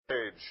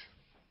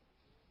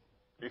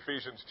Page,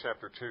 Ephesians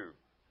chapter 2.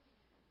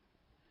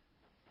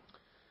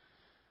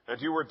 And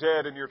you were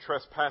dead in your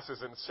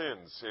trespasses and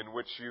sins, in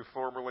which you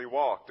formerly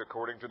walked,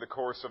 according to the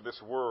course of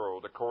this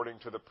world, according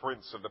to the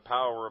prince of the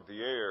power of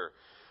the air,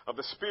 of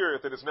the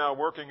spirit that is now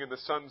working in the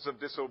sons of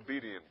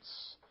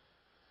disobedience.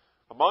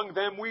 Among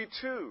them we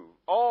too,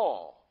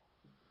 all,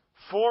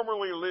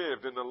 formerly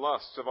lived in the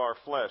lusts of our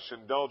flesh,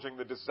 indulging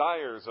the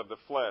desires of the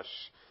flesh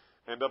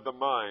and of the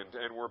mind,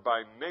 and were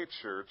by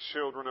nature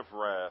children of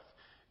wrath,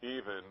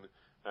 even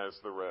as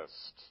the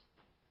rest.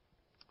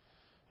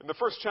 In the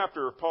first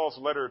chapter of Paul's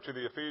letter to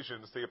the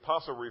Ephesians, the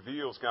apostle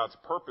reveals God's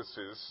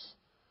purposes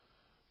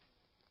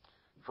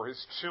for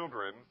his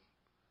children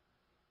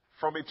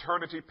from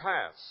eternity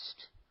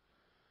past.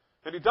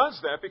 And he does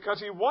that because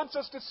he wants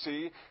us to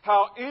see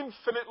how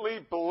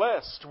infinitely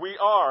blessed we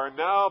are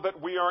now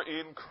that we are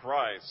in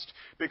Christ,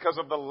 because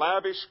of the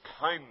lavish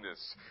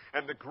kindness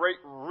and the great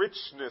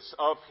richness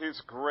of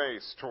his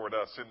grace toward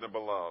us in the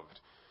beloved.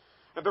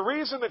 And the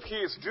reason that he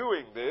is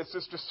doing this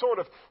is to sort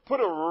of put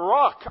a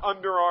rock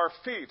under our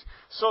feet,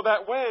 so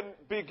that when,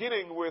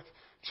 beginning with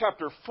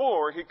chapter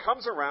 4, he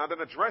comes around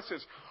and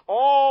addresses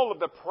all of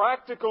the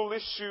practical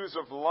issues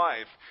of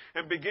life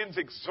and begins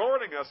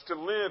exhorting us to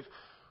live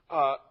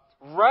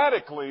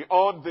radically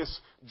on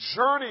this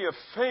journey of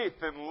faith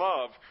and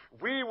love,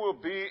 we will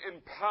be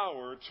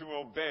empowered to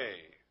obey.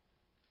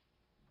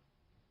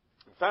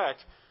 In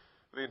fact,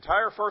 the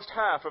entire first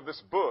half of this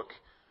book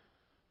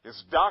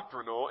is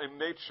doctrinal in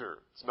nature.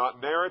 It's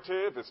not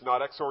narrative, it's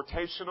not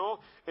exhortational,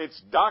 it's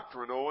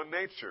doctrinal in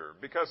nature.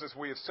 Because as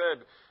we have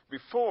said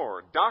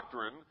before,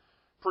 doctrine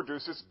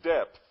produces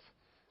depth,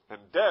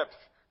 and depth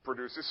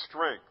produces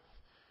strength,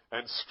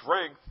 and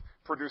strength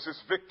produces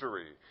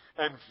victory,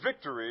 and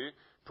victory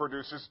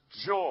produces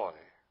joy.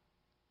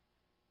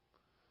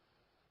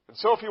 And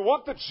so if you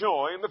want the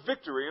joy and the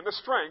victory and the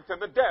strength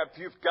and the depth,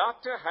 you've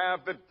got to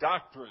have the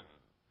doctrine.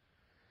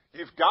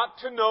 You've got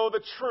to know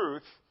the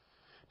truth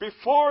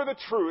before the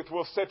truth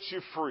will set you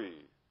free.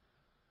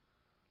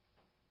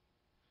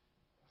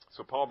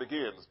 So Paul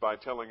begins by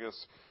telling us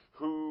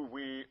who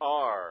we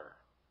are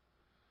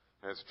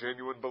as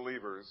genuine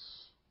believers,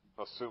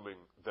 assuming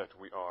that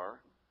we are.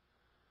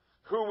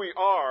 Who we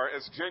are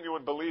as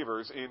genuine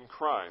believers in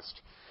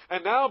Christ.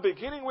 And now,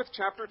 beginning with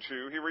chapter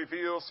 2, he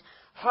reveals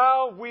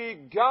how we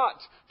got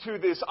to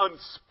this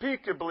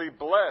unspeakably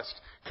blessed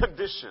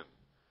condition.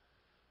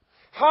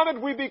 How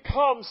did we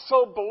become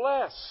so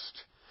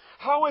blessed?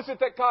 How is it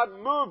that God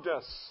moved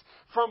us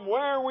from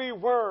where we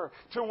were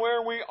to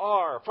where we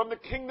are, from the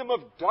kingdom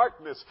of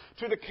darkness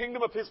to the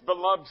kingdom of his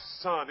beloved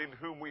Son, in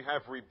whom we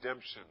have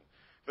redemption,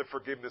 the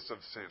forgiveness of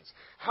sins?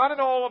 How did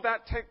all of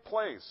that take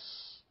place?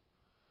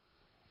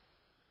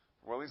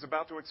 Well, he's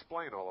about to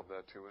explain all of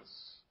that to us.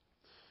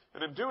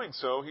 And in doing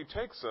so, he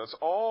takes us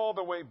all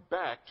the way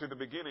back to the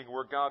beginning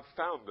where God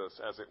found us,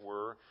 as it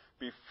were,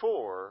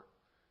 before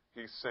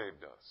he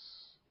saved us.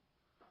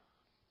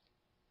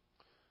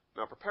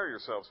 Now, prepare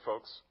yourselves,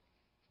 folks,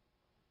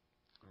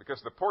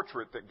 because the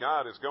portrait that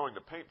God is going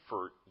to paint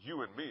for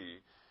you and me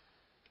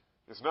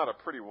is not a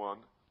pretty one.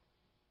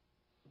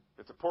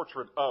 It's a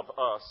portrait of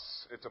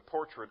us. It's a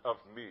portrait of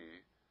me.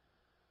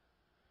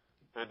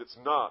 And it's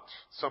not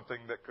something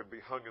that could be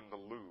hung in the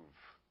Louvre.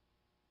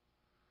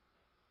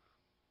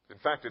 In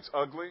fact, it's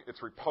ugly,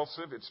 it's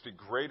repulsive, it's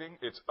degrading,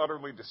 it's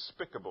utterly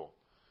despicable.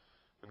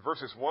 In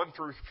verses 1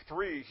 through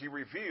 3, he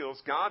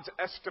reveals God's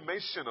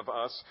estimation of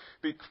us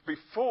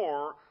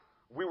before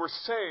we were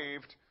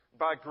saved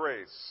by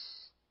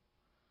grace.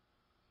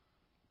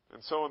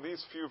 And so in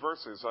these few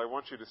verses, I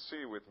want you to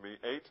see with me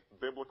 8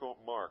 biblical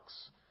marks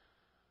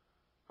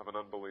of an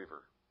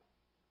unbeliever.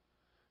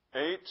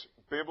 8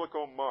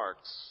 biblical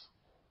marks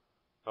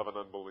of an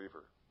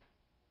unbeliever.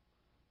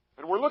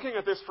 And we're looking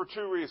at this for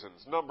 2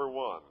 reasons. Number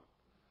 1,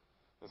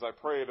 as I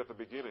prayed at the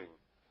beginning,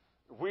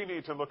 we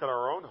need to look at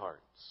our own hearts.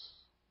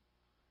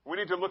 We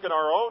need to look at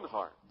our own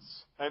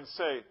hearts and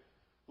say,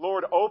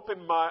 Lord,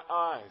 open my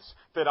eyes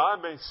that I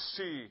may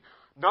see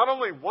not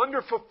only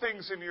wonderful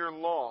things in your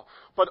law,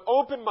 but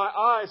open my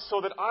eyes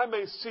so that I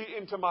may see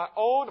into my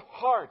own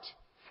heart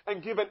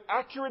and give an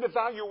accurate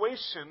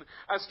evaluation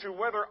as to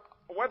whether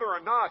or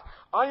not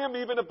I am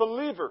even a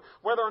believer,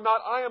 whether or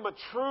not I am a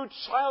true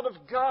child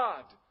of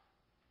God.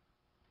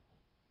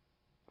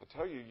 I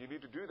tell you, you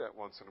need to do that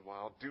once in a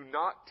while. Do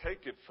not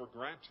take it for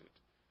granted.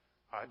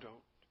 I don't.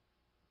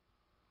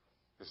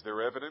 Is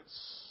there evidence?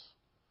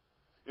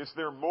 Is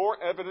there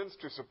more evidence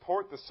to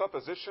support the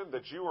supposition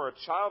that you are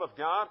a child of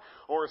God?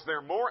 Or is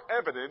there more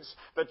evidence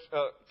that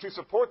to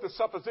support the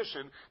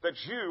supposition that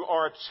you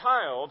are a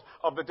child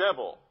of the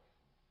devil?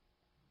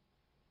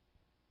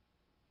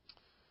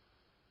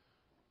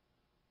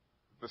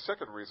 The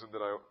second reason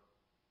that I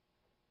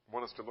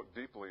want us to look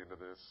deeply into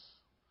this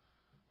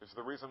is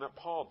the reason that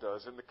Paul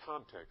does in the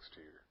context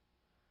here.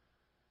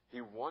 He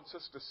wants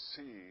us to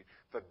see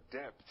the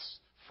depths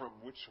from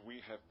which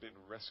we have been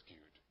rescued.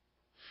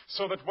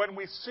 So that when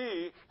we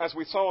see, as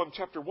we saw in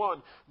chapter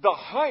 1, the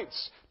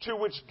heights to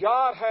which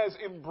God has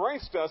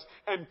embraced us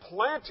and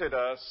planted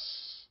us,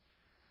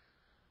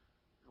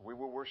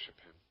 worship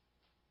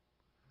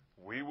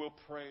Him. We will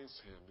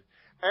praise Him.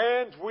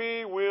 And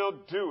we will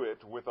do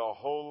it with a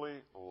holy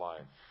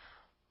life.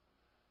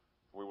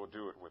 We will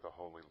do it with a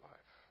holy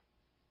life.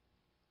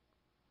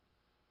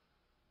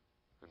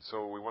 And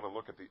so we want to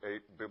look at the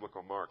 8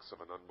 biblical marks of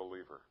an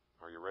unbeliever.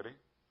 Are you ready?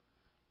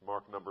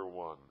 Mark number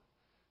 1.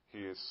 He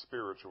is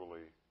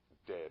spiritually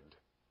dead.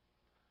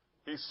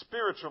 He's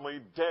spiritually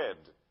dead.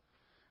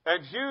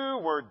 And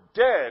you were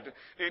dead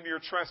in your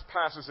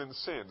trespasses and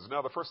sins.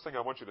 Now, the first thing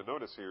I want you to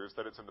notice here is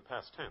that it's in the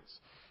past tense.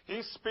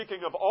 He's speaking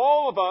of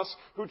all of us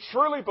who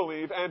truly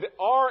believe and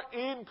are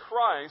in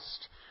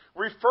Christ,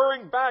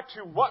 referring back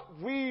to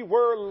what we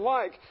were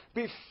like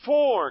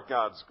before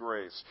God's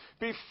grace,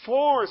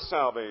 before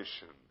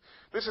salvation.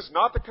 This is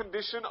not the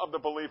condition of the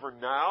believer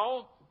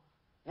now.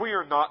 We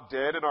are not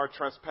dead in our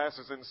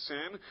trespasses and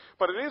sin,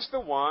 but it is the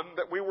one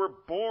that we were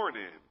born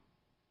in,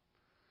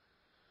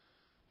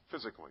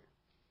 physically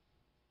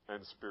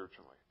and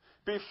spiritually.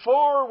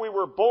 Before we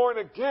were born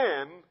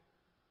again,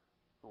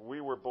 we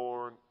were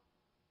born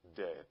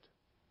dead.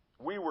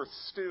 We were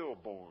still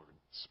born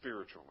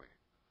spiritually.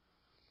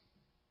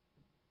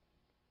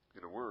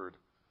 In a word,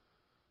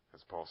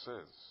 as Paul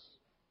says,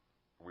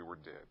 we were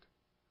dead.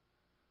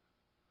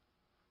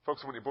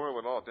 Folks, when you boil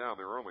it all down,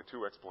 there are only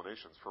 2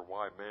 explanations for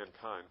why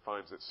mankind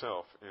finds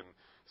itself in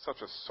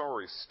such a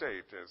sorry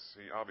state as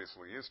he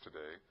obviously is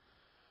today.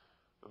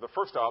 The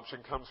first option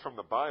comes from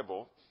the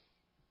Bible.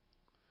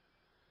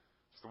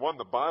 It's the one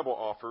the Bible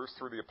offers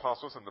through the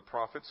apostles and the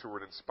prophets who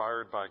were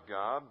inspired by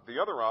God.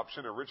 The other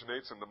option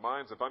originates in the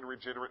minds of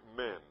unregenerate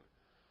men.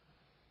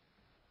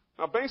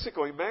 Now,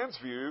 basically, man's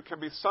view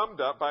can be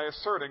summed up by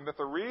asserting that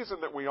the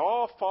reason that we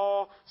all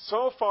fall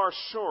so far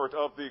short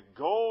of the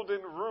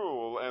golden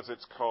rule, as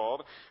it's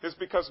called, is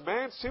because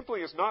man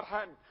simply has not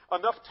had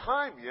enough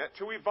time yet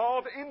to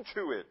evolve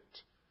into it.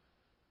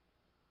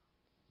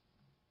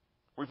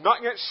 We've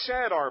not yet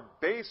shed our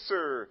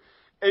baser,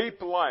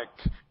 ape-like,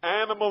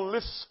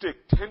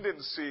 animalistic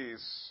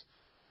tendencies.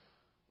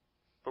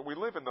 But we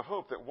live in the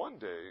hope that one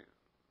day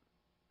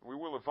we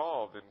will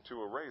evolve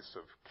into a race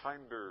of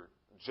kinder,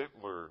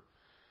 gentler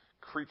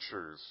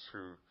creatures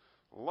who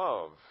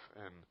love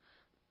and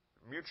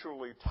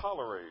mutually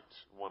tolerate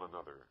one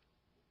another.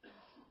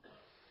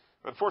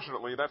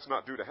 Unfortunately, that's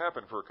not due to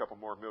happen for a couple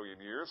more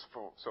million years.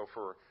 So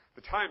for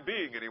the time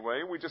being,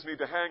 anyway, we just need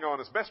to hang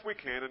on as best we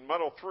can and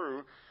muddle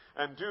through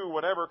and do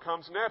whatever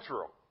comes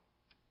natural.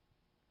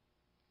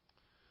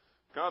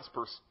 God's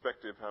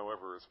perspective,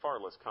 however, is far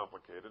less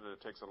complicated, and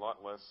it takes a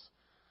lot less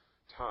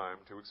time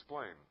to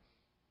explain.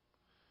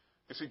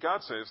 You see,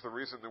 God says the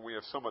reason that we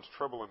have so much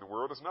trouble in the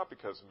world is not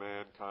because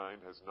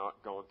mankind has not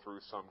gone through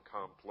some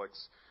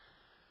complex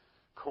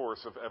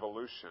course of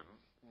evolution.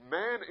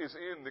 Man is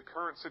in the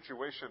current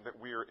situation that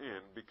we are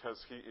in because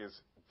he is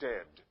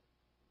dead.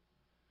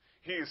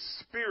 He is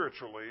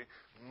spiritually,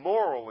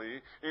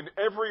 morally, in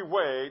every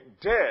way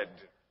dead.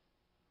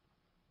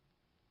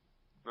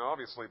 Now,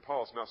 obviously,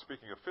 Paul's not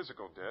speaking of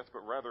physical death,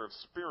 but rather of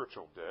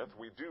spiritual death.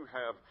 We do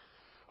have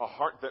a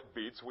heart that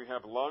beats. We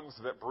have lungs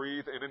that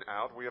breathe in and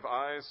out. We have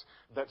eyes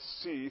that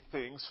see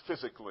things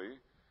physically.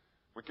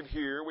 We can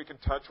hear, we can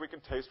touch, we can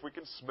taste, we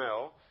can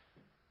smell.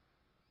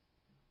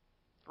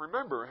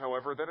 Remember,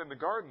 however, that in the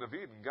Garden of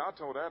Eden, God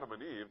told Adam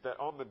and Eve that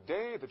on the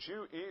day that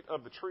you eat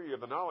of the tree of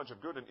the knowledge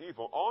of good and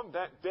evil, on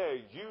that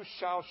day you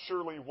shall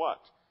surely what?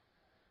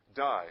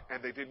 Die.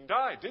 And they didn't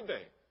die, did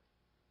they?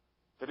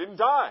 They didn't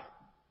die.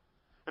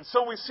 And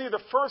so we see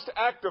the first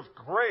act of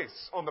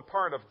grace on the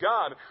part of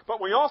God, but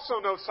we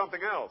also know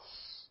something else.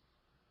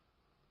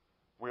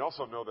 We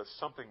also know that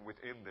something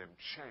within them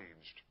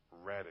changed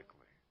radically.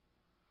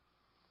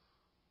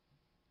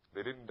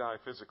 They didn't die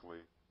physically.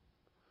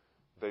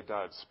 They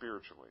died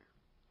spiritually.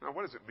 Now,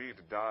 what does it mean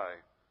to die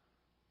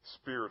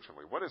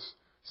spiritually? What is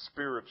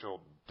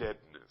spiritual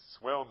deadness?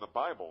 Well, in the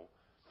Bible,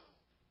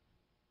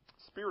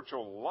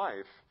 spiritual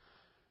life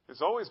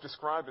is always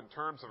described in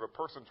terms of a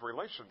person's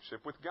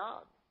relationship with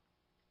God.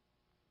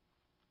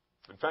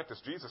 In fact, as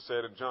Jesus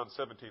said in John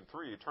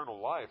 17:3, eternal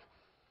life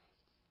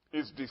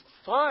is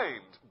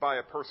defined by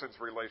a person's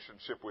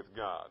relationship with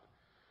God.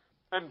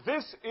 And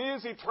this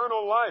is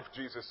eternal life,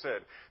 Jesus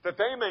said, that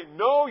they may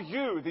know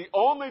you, the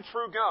only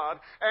true God,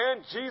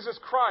 and Jesus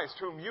Christ,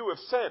 whom you have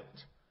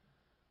sent.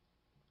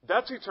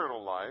 That's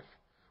eternal life.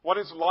 What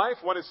is life?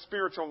 What is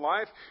spiritual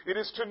life? It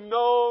is to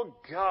know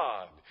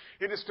God.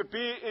 It is to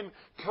be in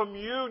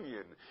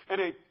communion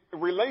and a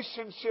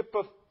relationship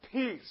of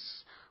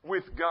peace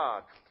with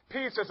God.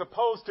 Peace as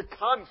opposed to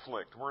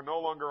conflict. We're no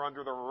longer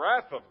under the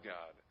wrath of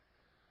God,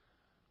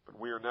 but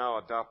we are now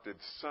adopted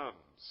sons.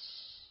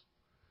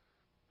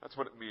 That's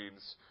what it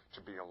means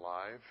to be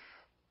alive.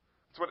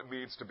 That's what it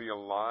means to be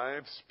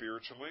alive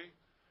spiritually.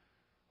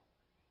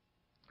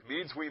 It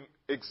means we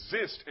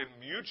exist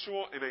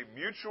in a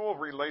mutual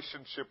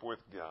relationship with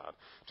God.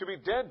 To be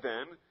dead,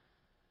 then,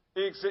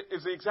 is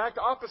the exact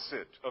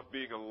opposite of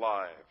being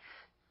alive.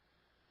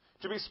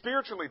 To be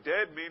spiritually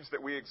dead means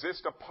that we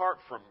exist apart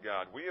from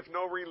God. We have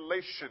no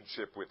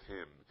relationship with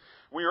Him.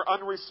 We are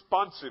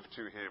unresponsive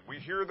to Him. We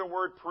hear the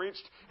Word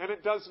preached, and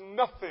it does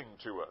nothing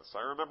to us.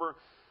 I remember,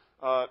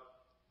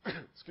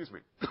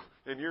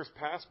 in years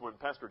past when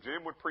Pastor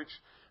Jim would preach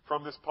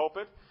from this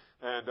pulpit,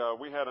 and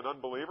we had an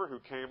unbeliever who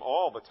came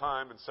all the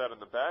time and sat in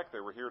the back. They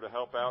were here to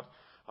help out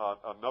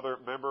another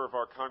member of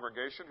our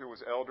congregation who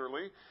was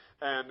elderly.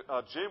 And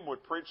Jim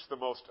would preach the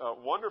most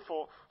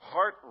wonderful,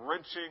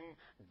 heart-wrenching,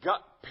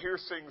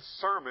 gut-piercing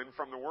sermon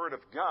from the Word of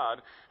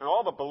God. And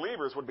all the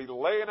believers would be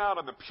laying out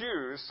on the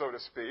pews, so to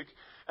speak.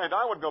 And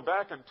I would go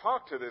back and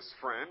talk to this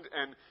friend,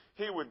 and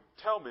he would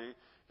tell me,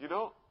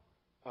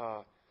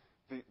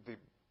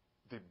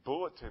 the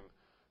bulletin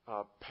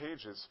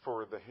pages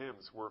for the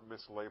hymns were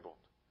mislabeled.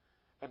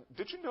 And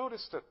did you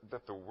notice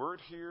that the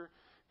word here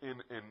in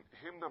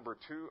hymn number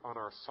 2 on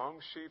our song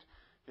sheet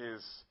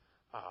is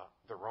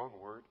the wrong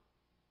word?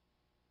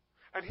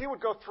 And he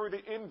would go through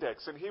the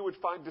index and he would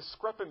find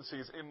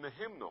discrepancies in the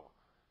hymnal.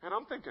 And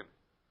I'm thinking,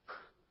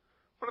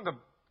 one of the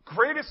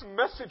greatest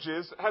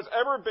messages that has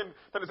ever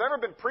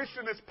been preached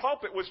in this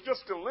pulpit was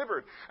just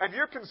delivered. And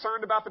you're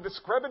concerned about the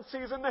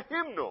discrepancies in the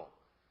hymnal.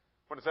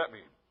 What does that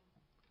mean?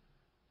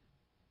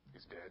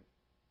 He's dead.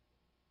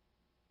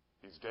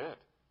 He's dead.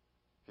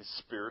 He's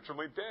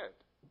spiritually dead.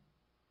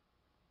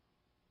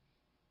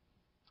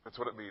 That's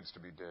what it means to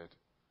be dead.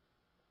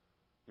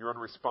 You're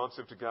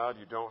unresponsive to God.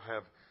 You don't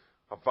have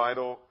a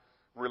vital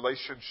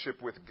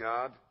relationship with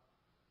God.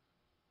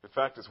 In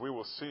fact, as we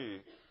will see,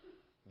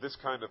 this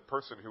kind of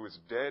person who is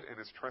dead in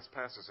his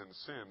trespasses and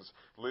sins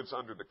lives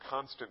under the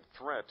constant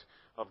threat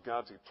of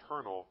God's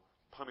eternal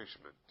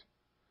punishment.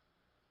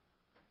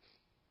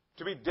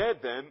 To be dead,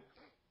 then,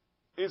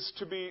 is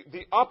to be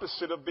the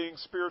opposite of being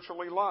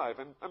spiritually alive.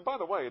 And by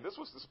the way, this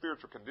was the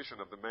spiritual condition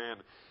of the man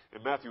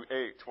in Matthew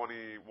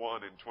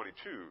 8:21 and 22,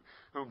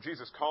 whom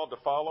Jesus called to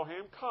follow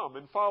him. Come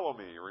and follow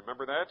me.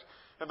 Remember that?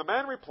 And the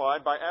man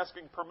replied by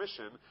asking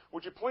permission,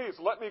 would you please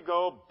let me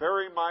go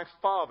bury my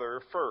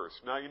father first?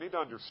 Now you need to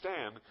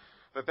understand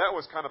that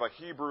was kind of a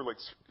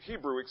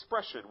Hebrew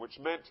expression, which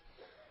meant,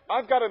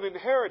 I've got an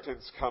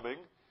inheritance coming,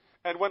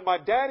 and when my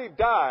daddy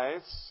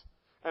dies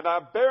and I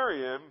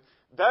bury him,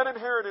 that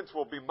inheritance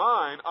will be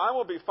mine, I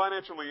will be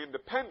financially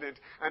independent,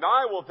 and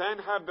I will then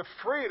have the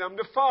freedom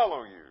to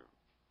follow you.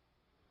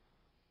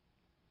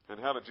 And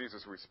how did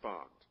Jesus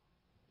respond?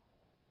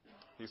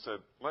 He said,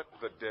 let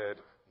the dead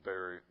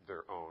bury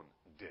their own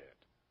dead.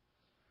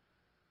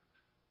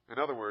 In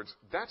other words,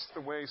 that's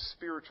the way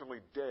spiritually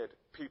dead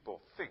people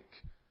think.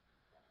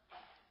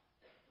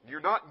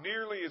 You're not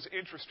nearly as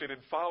interested in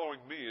following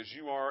me as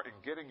you are in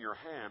getting your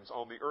hands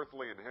on the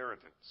earthly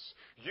inheritance.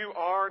 You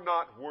are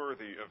not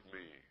worthy of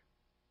me.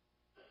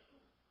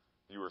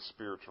 You are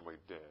spiritually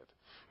dead.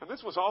 And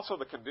this was also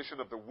the condition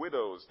of the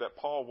widows that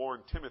Paul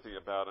warned Timothy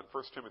about in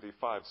 1 Timothy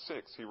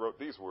 5:6. He wrote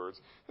these words.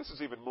 This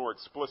is even more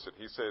explicit.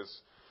 He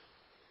says,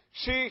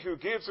 she who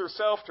gives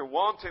herself to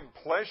wanton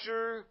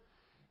pleasure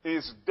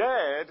is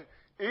dead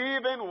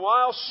even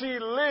while she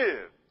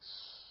lives.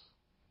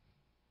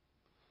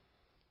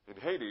 In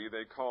Haiti,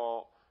 they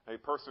call a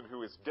person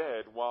who is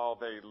dead while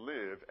they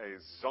live a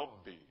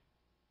zombie.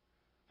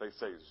 They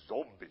say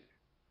zombie.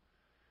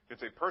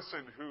 It's a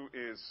person who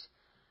is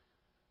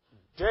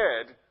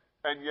dead,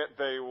 and yet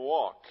they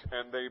walk,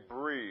 and they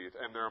breathe,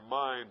 and their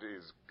mind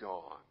is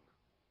gone.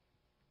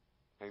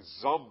 A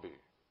zombie.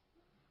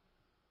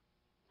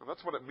 And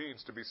that's what it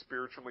means to be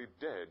spiritually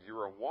dead.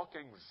 You're a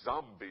walking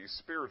zombie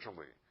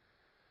spiritually.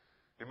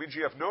 It means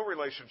you have no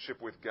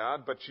relationship with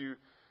God, but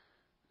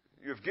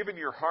you've given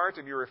your heart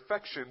and your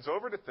affections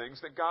over to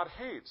things that God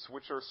hates,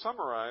 which are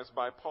summarized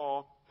by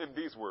Paul in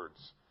these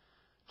words: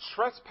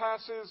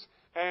 trespasses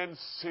and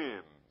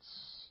sins.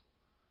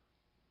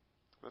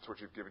 That's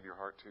what you've given your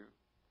heart to.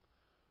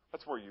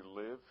 That's where you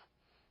live.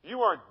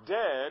 You are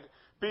dead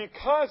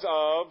because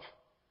of,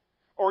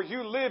 or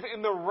you live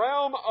in the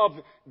realm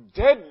of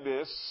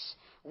deadness,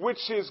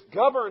 which is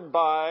governed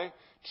by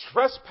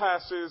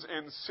trespasses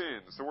and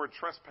sins. The word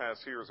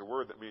trespass here is a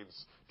word that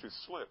means to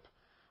slip,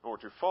 or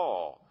to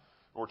fall,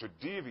 or to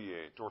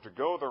deviate, or to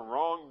go the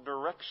wrong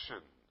direction.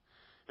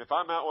 If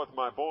I'm out with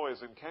my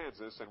boys in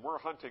Kansas and we're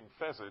hunting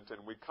pheasant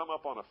and we come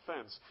up on a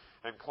fence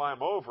and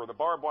climb over the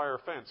barbed wire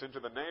fence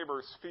into the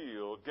neighbor's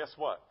field, guess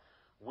what?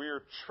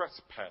 We're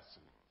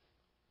trespassing.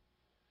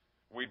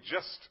 We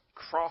just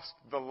crossed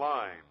the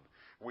line.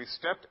 We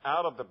stepped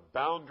out of the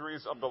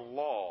boundaries of the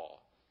law.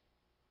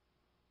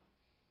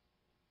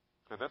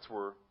 And that's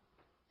where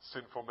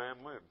sinful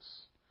man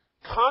lives.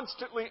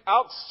 Constantly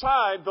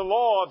outside the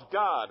law of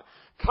God.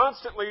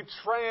 Constantly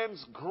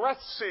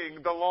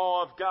transgressing the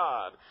law of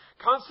God.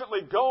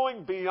 Constantly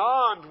going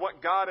beyond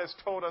what God has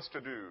told us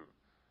to do.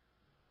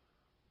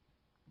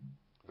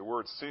 The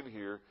word sin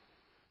here,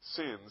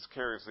 sins,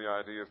 carries the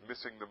idea of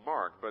missing the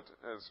mark. But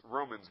as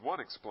Romans 1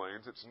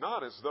 explains, it's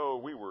not as though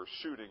we were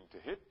shooting to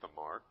hit the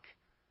mark.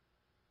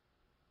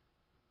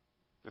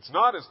 It's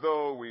not as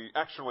though we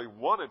actually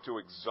wanted to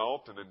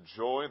exalt and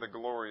enjoy the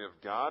glory of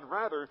God.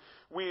 Rather,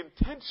 we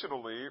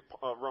intentionally,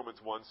 Romans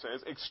 1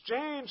 says,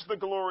 exchange the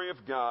glory of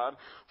God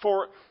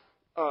for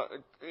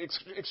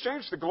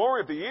exchanged the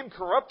glory of the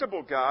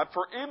incorruptible God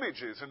for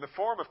images in the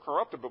form of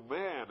corruptible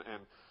man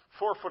and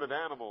four-footed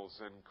animals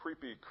and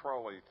creepy,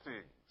 crawly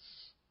things.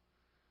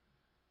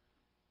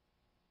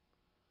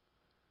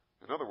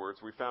 In other words,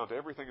 we found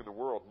everything in the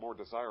world more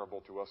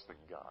desirable to us than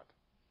God.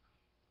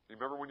 You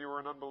remember when you were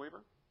an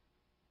unbeliever?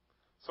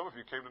 Some of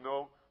you came to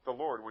know the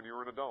Lord when you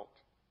were an adult.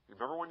 You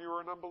remember when you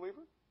were an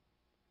unbeliever?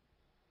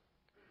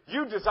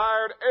 You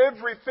desired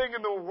everything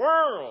in the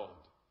world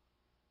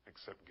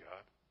except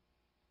God.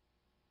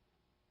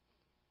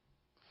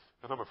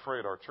 And I'm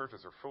afraid our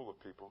churches are full of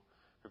people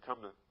who come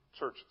to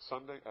church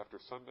Sunday after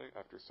Sunday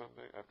after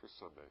Sunday after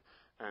Sunday.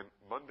 And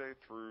Monday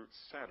through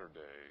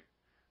Saturday,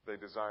 they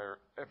desire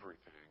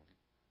everything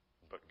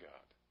but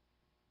God.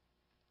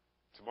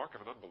 It's a mark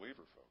of an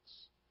unbeliever, folks.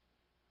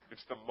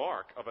 It's the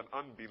mark of an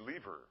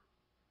unbeliever.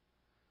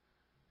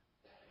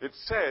 It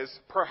says,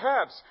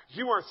 perhaps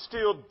you are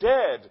still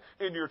dead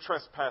in your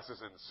trespasses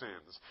and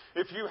sins.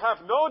 If you have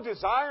no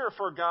desire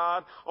for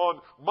God on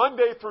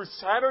Monday through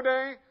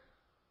Saturday,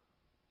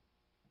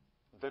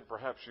 then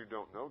perhaps you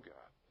don't know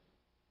God.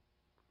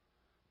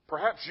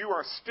 Perhaps you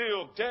are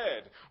still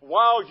dead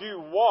while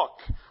you walk,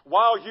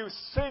 while you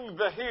sing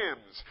the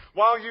hymns,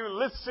 while you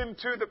listen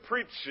to the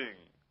preaching.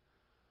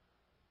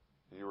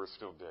 You are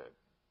still dead.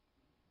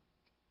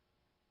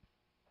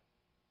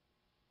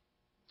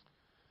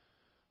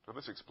 Now,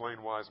 this explains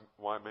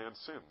why man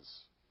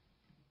sins.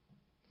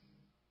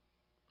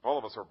 All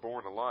of us are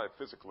born alive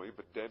physically,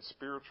 but dead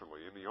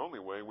spiritually. And the only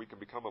way we can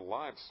become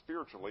alive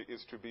spiritually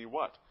is to be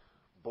what?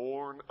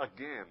 Born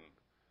again.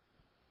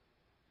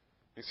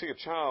 You see, a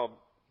child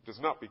does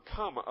not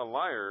become a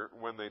liar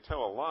when they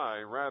tell a lie.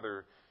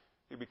 Rather,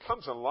 he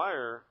becomes a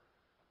liar,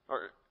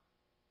 or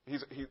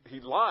he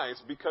lies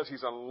because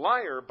he's a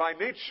liar by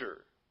nature.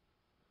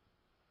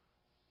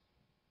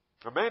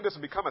 A man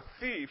doesn't become a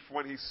thief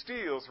when he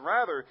steals.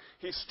 Rather,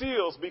 he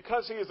steals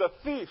because he is a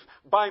thief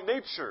by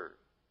nature.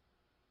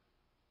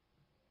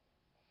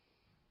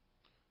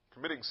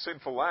 Committing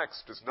sinful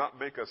acts does not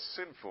make us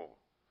sinful.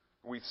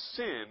 We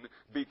sin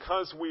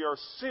because we are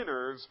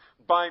sinners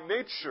by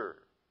nature.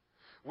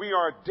 We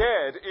are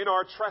dead in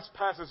our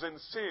trespasses and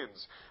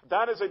sins.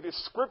 That is a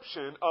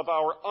description of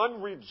our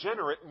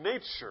unregenerate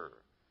nature.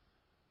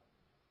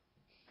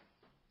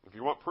 If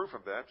you want proof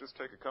of that, just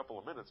take a couple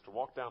of minutes to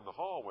walk down the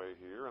hallway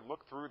here and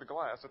look through the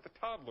glass at the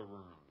toddler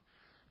room.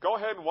 Go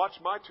ahead and watch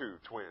my two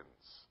twins.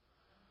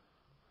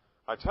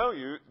 I tell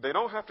you, they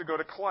don't have to go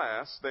to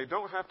class. They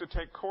don't have to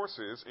take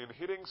courses in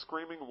hitting,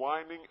 screaming,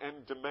 whining,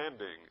 and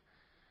demanding.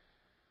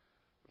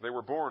 They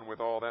were born with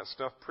all that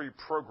stuff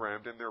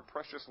pre-programmed in their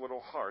precious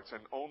little hearts,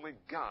 and only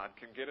God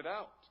can get it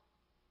out.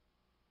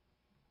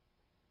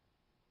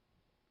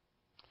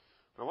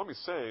 Now, let me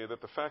say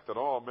that the fact that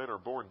all men are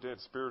born dead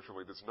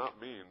spiritually does not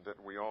mean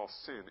that we all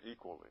sin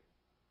equally.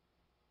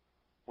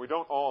 We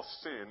don't all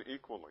sin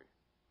equally.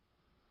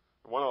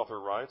 One author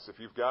writes, if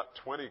you've got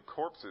 20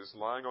 corpses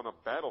lying on a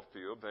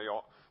battlefield,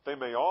 they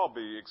may all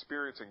be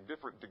experiencing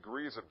different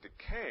degrees of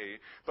decay,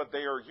 but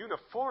they are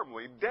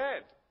uniformly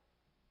dead.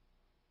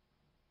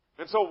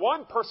 And so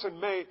one person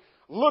may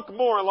look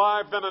more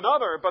alive than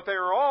another, but they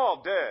are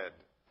all dead.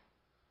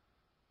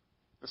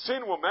 The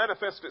sin will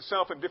manifest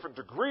itself in different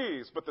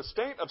degrees, but the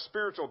state of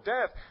spiritual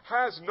death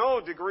has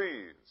no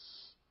degrees.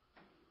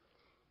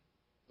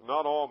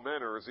 Not all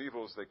men are as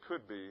evil as they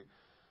could be,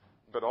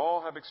 but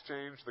all have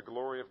exchanged the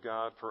glory of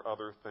God for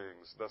other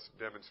things, thus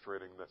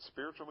demonstrating that,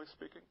 spiritually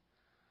speaking,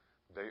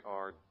 they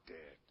are dead.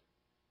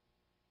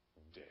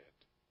 Dead.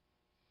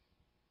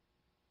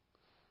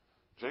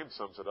 James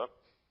sums it up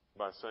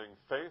by saying,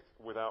 faith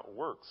without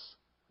works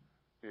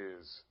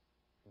is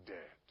dead.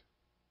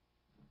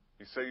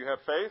 You say you have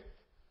faith,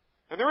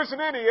 and there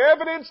isn't any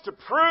evidence to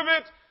prove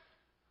it.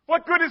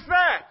 What good is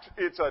that?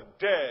 It's a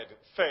dead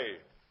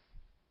faith.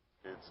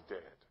 It's dead.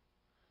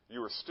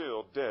 You are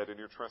still dead in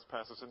your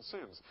trespasses and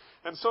sins.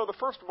 And so the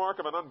first mark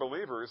of an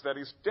unbeliever is that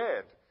he's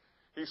dead.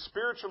 He's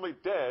spiritually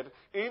dead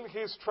in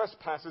his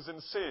trespasses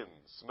and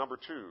sins. Number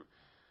two,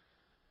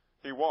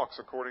 he walks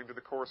according to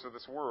the course of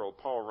this world.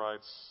 Paul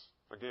writes,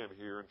 again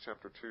here in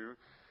chapter 2,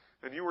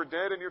 and you were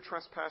dead in your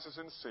trespasses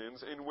and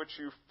sins, in which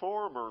you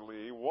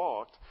formerly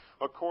walked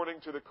according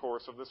to the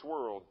course of this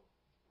world.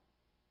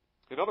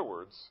 In other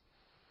words,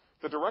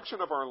 the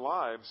direction of our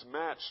lives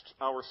matched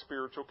our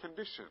spiritual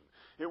condition.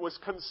 It was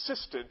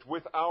consistent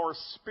with our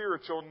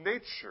spiritual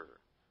nature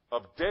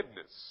of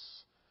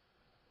deadness.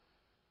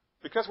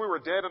 Because we were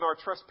dead in our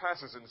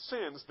trespasses and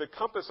sins, the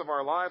compass of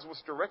our lives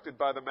was directed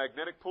by the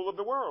magnetic pull of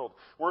the world.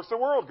 Where's the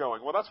world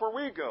going? Well, that's where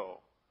we go.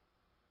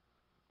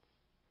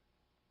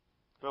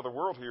 Now, the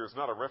world here is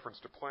not a reference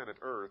to planet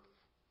Earth.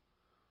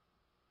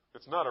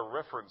 It's not a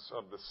reference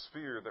of the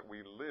sphere that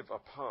we live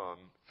upon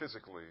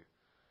physically.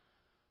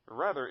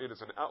 Rather, it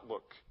is an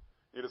outlook.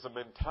 It is a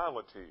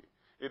mentality.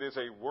 It is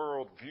a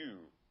worldview.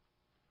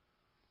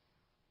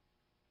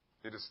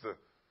 It is the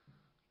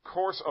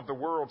course of the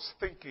world's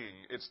thinking.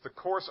 It's the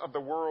course of the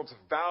world's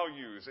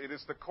values. It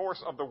is the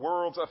course of the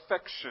world's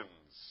affections.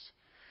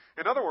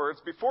 In other words,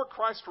 before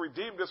Christ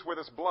redeemed us with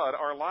his blood,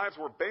 our lives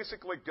were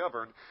basically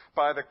governed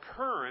by the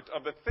current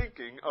of the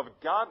thinking of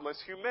godless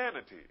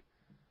humanity.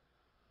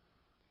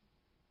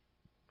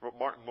 What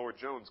Martin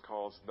Lloyd-Jones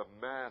calls the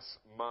mass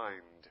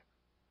mind.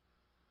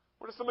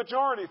 What does the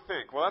majority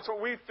think? Well, that's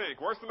what we think.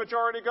 Where's the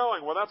majority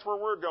going? Well, that's where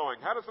we're going.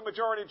 How does the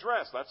majority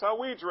dress? That's how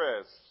we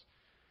dress.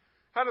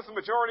 How does the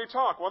majority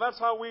talk? Well, that's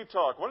how we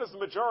talk. What does the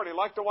majority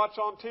like to watch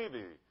on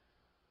TV?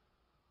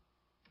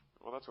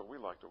 Well, that's what we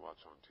like to watch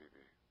on TV.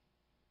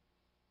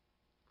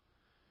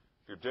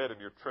 If you're dead in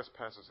your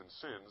trespasses and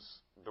sins,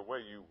 the way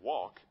you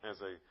walk as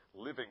a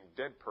living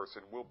dead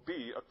person will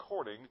be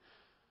according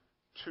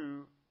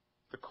to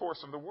the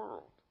course of the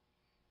world.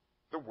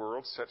 The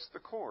world sets the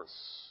course.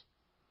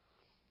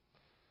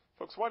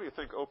 Folks, why do you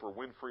think Oprah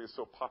Winfrey is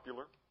so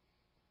popular?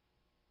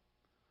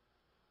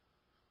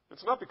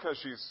 It's not because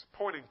she's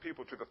pointing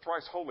people to the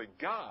thrice holy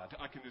God.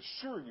 I can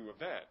assure you of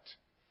that.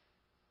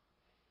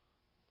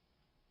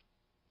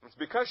 It's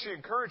because she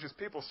encourages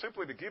people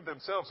simply to give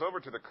themselves over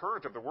to the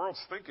current of the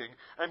world's thinking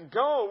and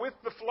go with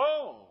the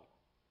flow.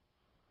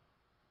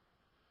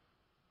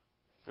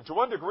 And to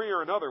one degree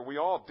or another, we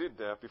all did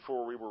that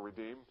before we were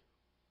redeemed.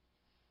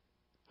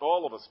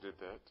 All of us did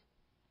that.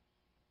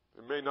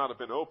 It may not have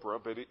been Oprah,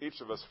 but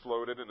each of us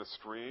floated in a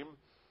stream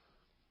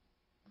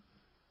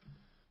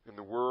in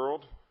the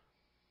world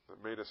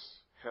that made us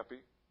happy.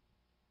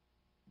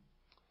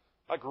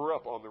 I grew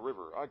up on the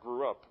river. I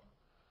grew up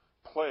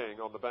playing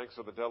on the banks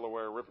of the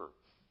Delaware River.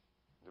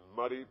 The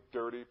muddy,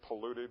 dirty,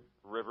 polluted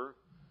river.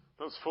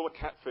 It was full of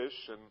catfish,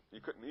 and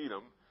you couldn't eat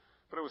them.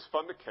 But it was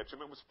fun to catch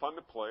them. It was fun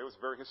to play. It was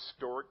a very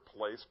historic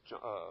place.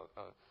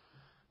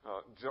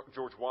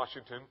 George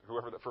Washington,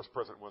 whoever that first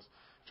president was,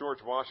 George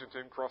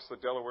Washington crossed the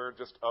Delaware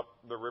just up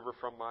the river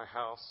from my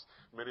house.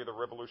 Many of the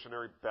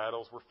Revolutionary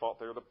battles were fought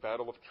there. The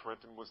Battle of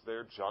Trenton was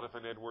there.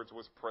 Jonathan Edwards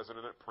was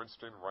president at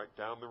Princeton, right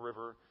down the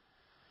river.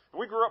 And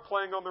we grew up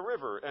playing on the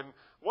river. And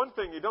one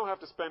thing you don't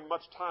have to spend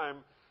much time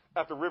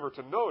at the river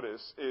to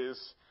notice is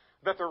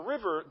that the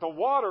river, the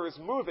water is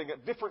moving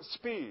at different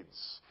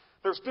speeds.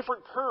 There's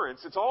different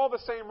currents. It's all the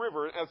same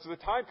river. As the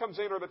tide comes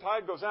in or the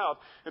tide goes out,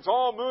 it's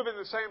all moving in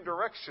the same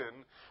direction.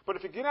 But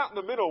if you get out in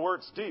the middle where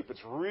it's deep,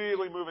 it's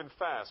really moving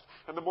fast.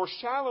 And the more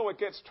shallow it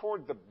gets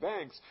toward the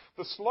banks,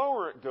 the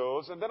slower it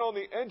goes. And then on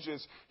the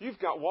edges, you've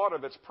got water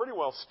that's pretty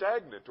well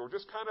stagnant or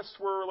just kind of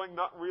swirling,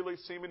 not really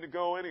seeming to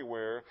go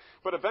anywhere.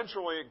 But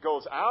eventually it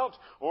goes out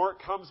or it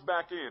comes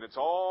back in. It's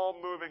all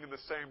moving in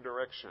the same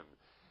direction.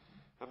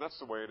 And that's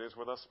the way it is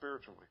with us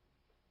spiritually.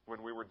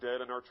 When we were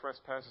dead in our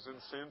trespasses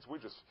and sins, we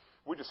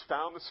just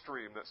found the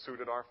stream that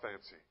suited our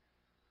fancy.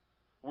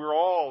 We're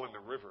all in the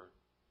river.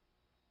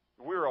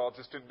 We're all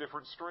just in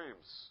different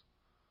streams.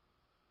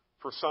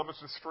 For some,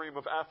 it's the stream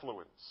of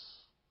affluence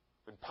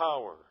and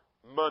power,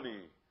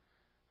 money.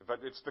 In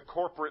fact, it's the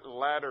corporate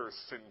ladder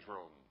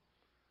syndrome.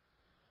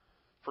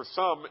 For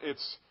some,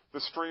 it's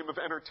the stream of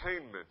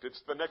entertainment.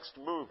 It's the next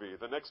movie,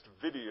 the next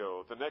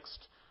video, the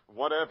next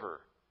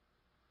whatever,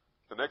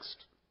 the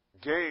next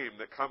game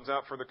that comes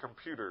out for the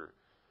computer.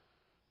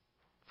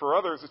 For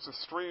others, it's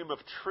a stream of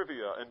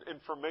trivia and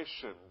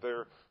information.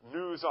 They're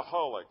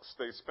newsaholics.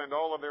 They spend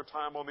all of their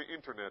time on the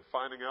internet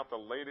finding out the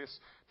latest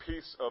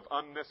piece of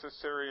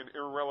unnecessary and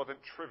irrelevant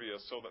trivia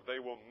so that they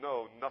will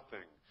know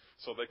nothing,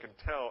 so they can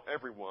tell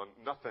everyone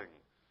nothing.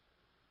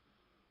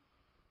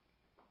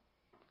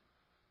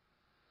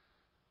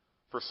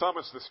 For some,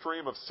 it's the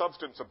stream of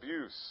substance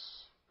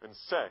abuse and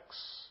sex.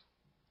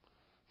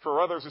 For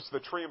others, it's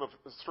the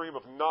stream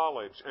of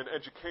knowledge and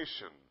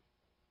education.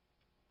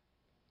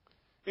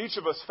 Each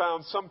of us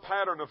found some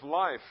pattern of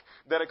life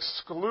that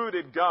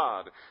excluded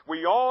God.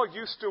 We all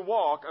used to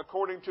walk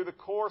according to the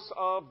course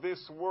of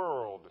this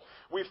world.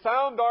 We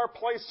found our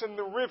place in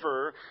the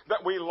river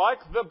that we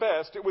liked the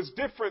best. It was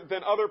different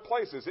than other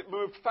places. It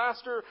moved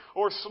faster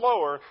or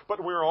slower,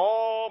 but we're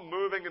all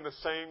moving in the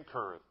same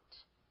current.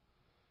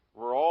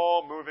 We're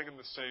all moving in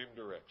the same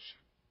direction.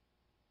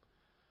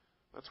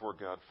 That's where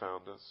God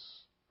found us.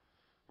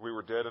 We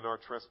were dead in our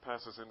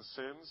trespasses and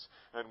sins,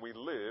 and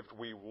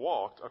we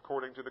walked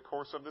according to the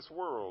course of this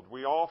world.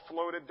 We all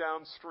floated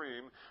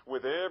downstream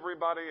with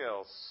everybody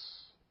else.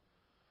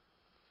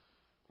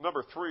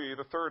 Number 3,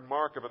 the third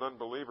mark of an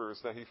unbeliever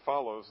is that he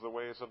follows the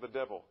ways of the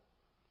devil.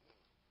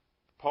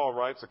 Paul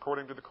writes,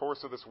 according to the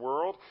course of this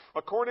world,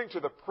 according to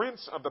the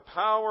prince of the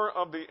power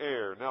of the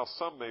air. Now,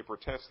 some may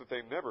protest that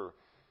they never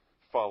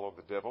followed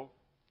the devil.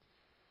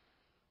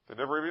 They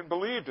never even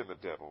believed in the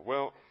devil.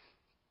 Well,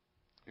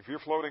 if you're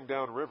floating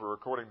downriver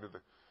according to the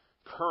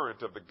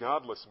current of the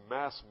godless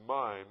mass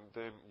mind,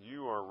 then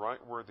you are right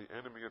where the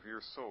enemy of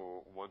your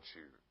soul wants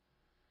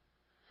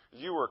you.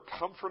 You are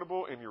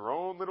comfortable in your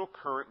own little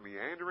current,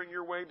 meandering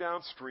your way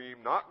downstream,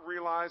 not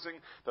realizing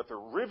that the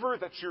river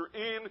that you're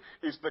in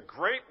is the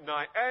great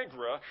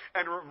Niagara,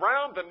 and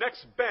around the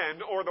next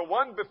bend, or the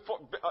one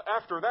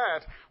after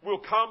that, will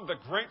come the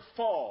great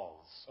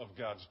falls of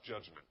God's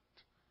judgment.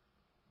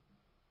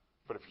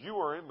 But if you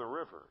are in the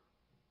river,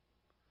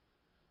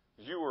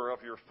 you are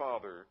of your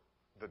father,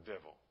 the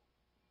devil.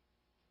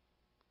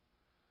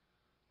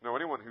 Now,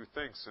 anyone who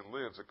thinks and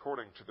lives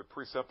according to the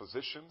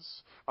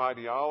presuppositions,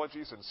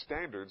 ideologies, and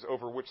standards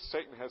over which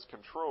Satan has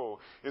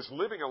control is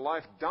living a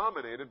life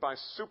dominated by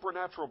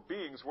supernatural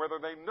beings, whether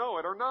they know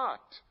it or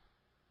not.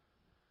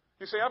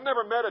 You say, I've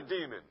never met a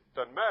demon.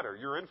 Doesn't matter.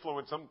 You're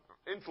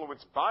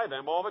influenced by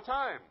them all the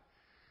time.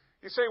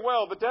 You say,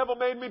 well, the devil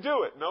made me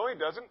do it. No, he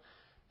doesn't.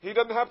 He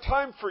doesn't have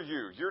time for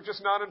you. You're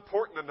just not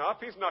important enough.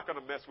 He's not going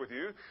to mess with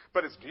you.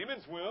 But his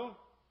demons will.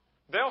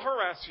 They'll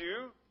harass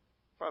you.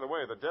 By the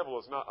way, the devil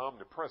is not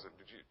omnipresent.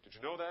 Did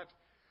you know that?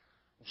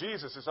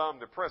 Jesus is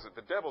omnipresent.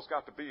 The devil's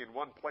got to be in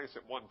one place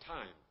at one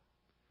time.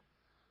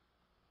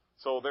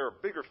 So there are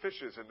bigger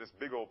fishes in this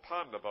big old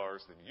pond of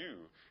ours than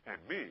you and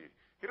me.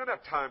 He doesn't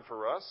have time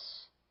for us.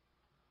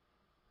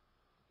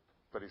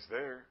 But he's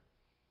there.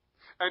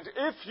 And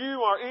if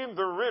you are in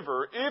the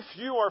river, if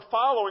you are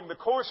following the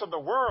course of the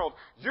world,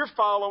 you're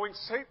following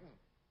Satan.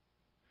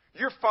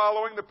 You're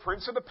following the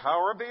prince of the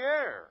power of the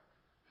air.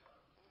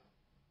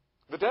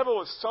 The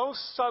devil is so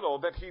subtle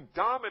that he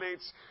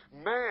dominates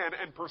man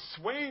and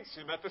persuades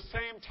him at the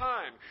same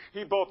time.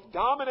 He both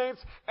dominates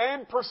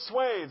and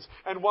persuades.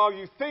 And while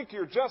you think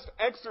you're just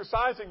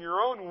exercising your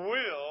own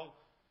will,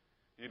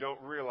 you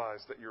don't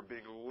realize that you're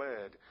being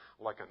led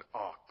like an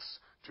ox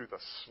to the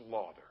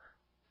slaughter.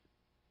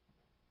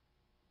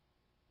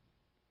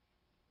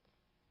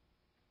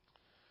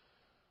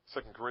 2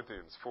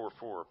 Corinthians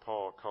 4:4,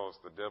 Paul calls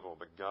the devil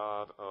the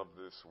god of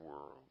this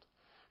world.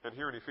 And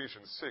here in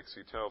Ephesians 6,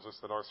 he tells us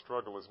that our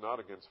struggle is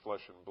not against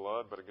flesh and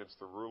blood, but against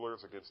the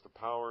rulers, against the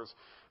powers,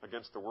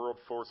 against the world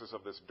forces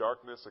of this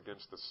darkness,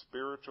 against the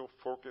spiritual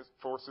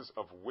forces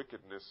of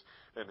wickedness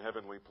in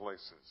heavenly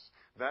places.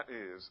 That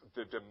is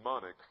the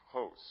demonic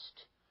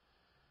host.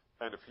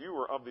 And if you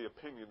are of the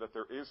opinion that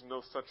there is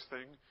no such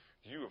thing,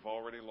 you have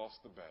already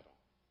lost the battle.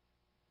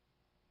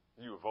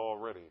 You have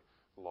already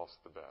lost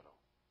the battle.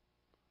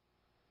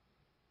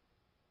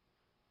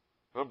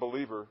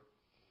 Unbeliever,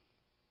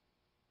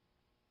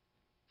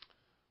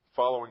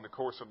 following the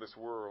course of this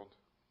world,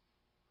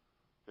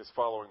 is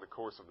following the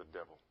course of the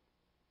devil.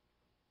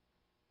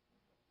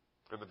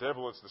 And the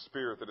devil is the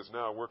spirit that is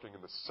now working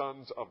in the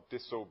sons of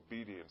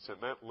disobedience.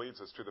 And that leads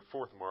us to the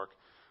fourth mark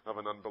of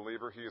an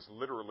unbeliever. He is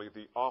literally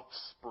the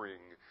offspring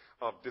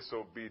of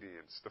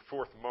disobedience. The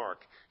fourth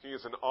mark, he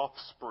is an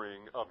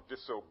offspring of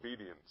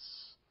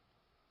disobedience.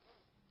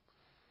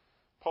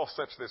 Paul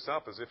sets this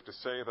up as if to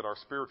say that our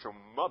spiritual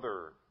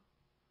mother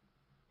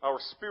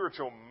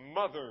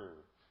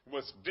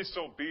was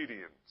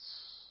disobedience.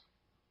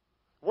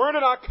 Where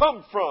did I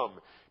come from?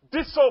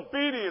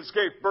 Disobedience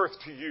gave birth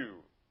to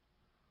you.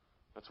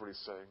 That's what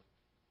he's saying.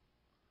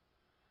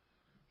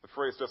 The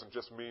phrase doesn't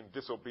just mean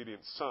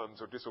disobedient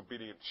sons or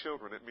disobedient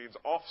children. It means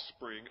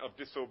offspring of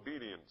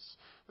disobedience.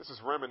 This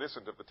is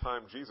reminiscent of the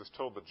time Jesus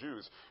told the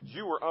Jews,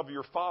 you are of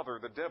your father,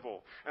 the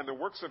devil, and the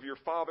works of your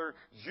father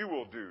you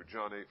will do,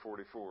 John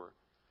 8:44.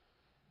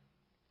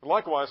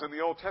 Likewise, in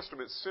the Old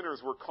Testament,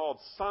 sinners were called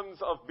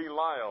sons of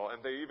Belial,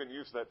 and they even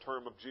used that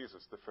term of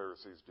Jesus, the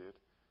Pharisees did.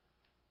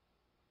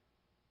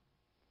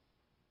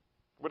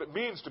 What it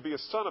means to be a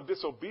son of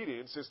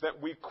disobedience is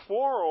that we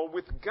quarrel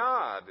with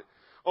God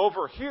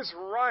over His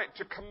right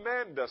to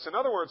command us. In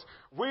other words,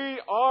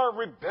 we are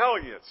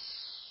rebellious.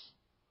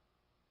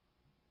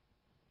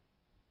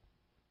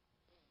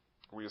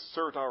 We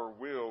assert our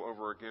will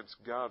over against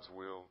God's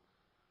will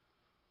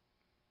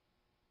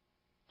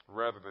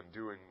rather than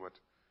doing what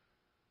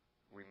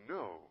we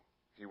know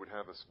He would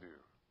have us do.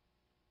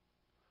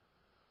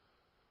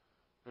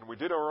 And we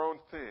did our own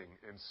thing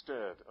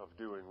instead of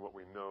doing what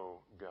we know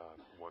God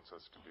wants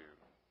us to do.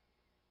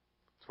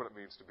 That's what it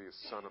means to be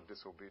a son of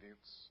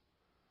disobedience.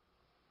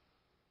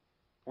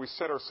 We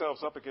set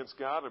ourselves up against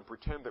God and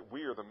pretend that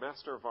we are the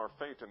master of our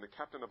fate and the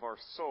captain of our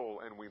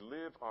soul, and we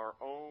live our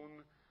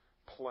own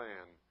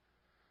plan.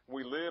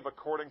 We live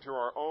according to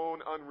our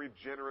own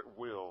unregenerate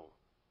will.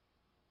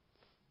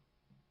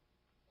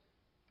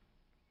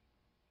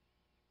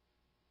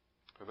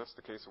 And that's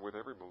the case with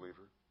every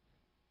believer.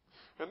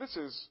 And this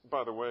is,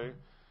 by the way,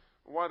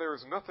 why there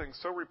is nothing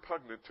so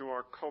repugnant to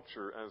our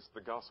culture as the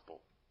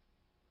gospel.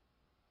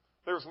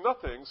 There's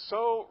nothing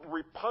so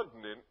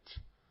repugnant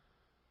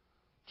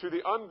to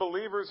the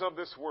unbelievers of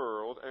this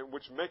world, and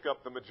which make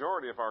up the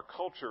majority of our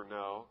culture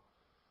now.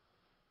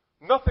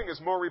 Nothing is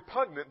more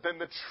repugnant than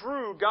the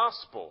true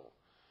gospel.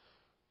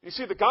 You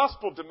see, the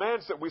gospel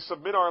demands that we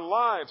submit our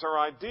lives, our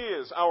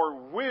ideas, our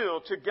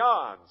will to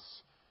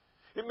God's.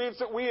 It means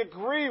that we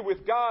agree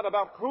with God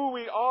about who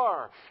we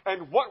are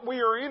and what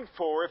we are in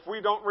for if we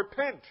don't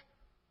repent.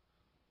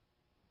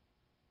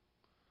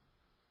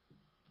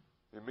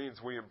 It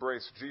means we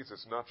embrace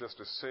Jesus not just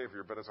as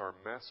Savior, but as our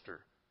Master.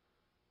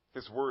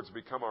 His words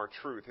become our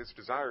truth. His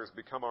desires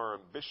become our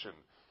ambition.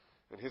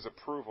 And His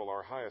approval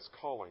our highest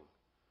calling.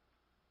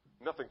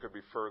 Nothing could be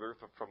further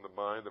from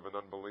the mind of an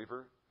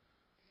unbeliever.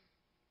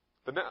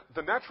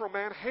 The natural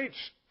man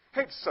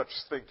hates such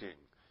thinking.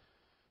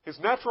 His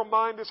natural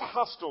mind is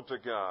hostile to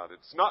God.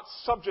 It's not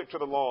subject to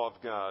the law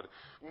of God,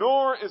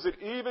 nor is it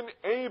even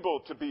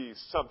able to be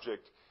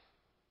subject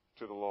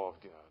to the law of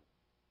God.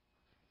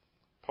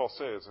 Paul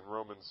says in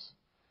Romans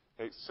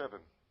 8:7,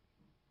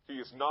 he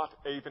is not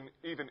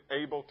even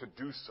able to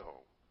do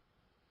so.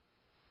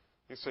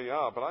 You say,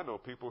 but I know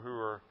people who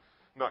are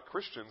not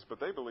Christians, but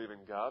they believe in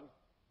God.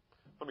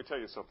 Let me tell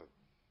you something.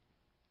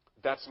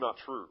 That's not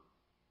true.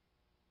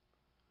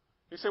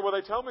 You say, well,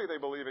 they tell me they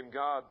believe in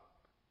God.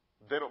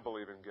 They don't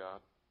believe in God.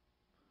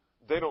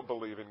 They don't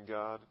believe in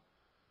God.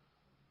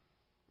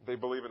 They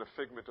believe in a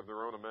figment of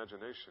their own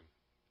imagination.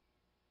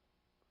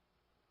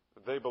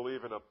 They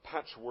believe in a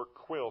patchwork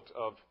quilt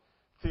of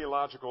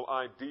theological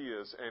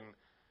ideas and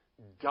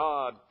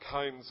God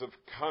kinds of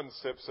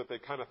concepts that they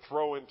kind of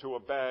throw into a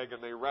bag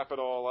and they wrap it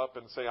all up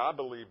and say, I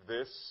believe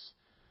this.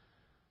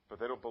 But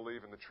they don't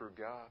believe in the true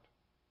God.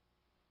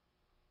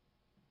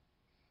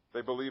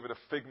 They believe in a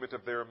figment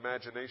of their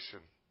imagination.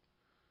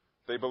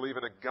 They believe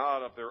in a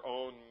God of their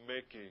own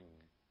making,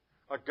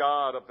 a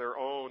God of their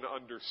own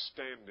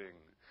understanding.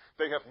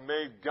 They have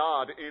made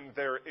God in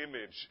their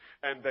image,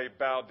 and they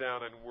bow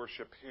down and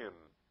worship Him.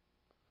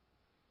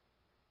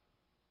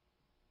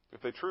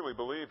 If they truly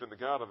believed in the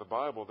God of the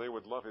Bible, they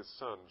would love His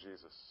Son,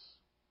 Jesus.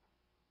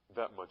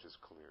 That much is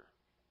clear.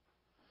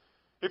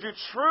 If you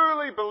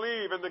truly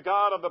believe in the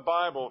God of the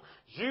Bible,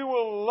 you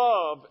will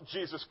love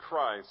Jesus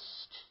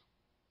Christ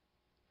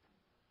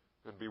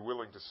and be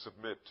willing to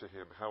submit to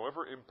Him.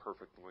 However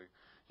imperfectly,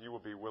 you will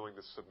be willing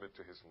to submit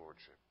to His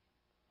Lordship.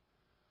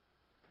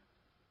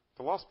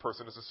 The lost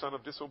person is a son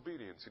of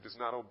disobedience. He does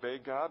not obey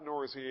God,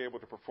 nor is he able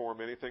to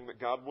perform anything that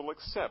God will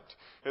accept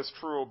as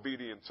true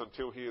obedience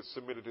until he has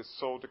submitted his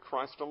soul to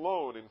Christ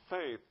alone in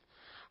faith.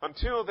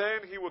 Until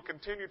then, he will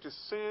continue to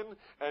sin,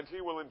 and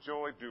he will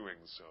enjoy doing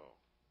so.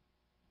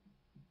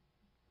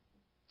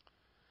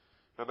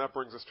 And that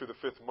brings us to the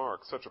fifth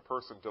mark. Such a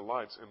person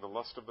delights in the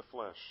lust of the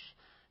flesh.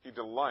 He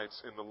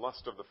delights in the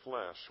lust of the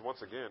flesh.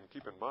 Once again,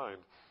 keep in mind,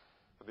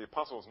 the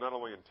apostle is not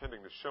only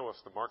intending to show us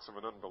the marks of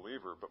an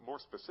unbeliever, but more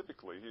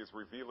specifically, he is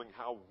revealing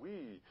how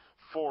we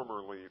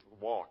formerly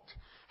walked,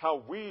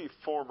 how we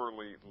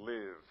formerly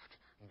lived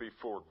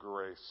before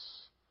grace.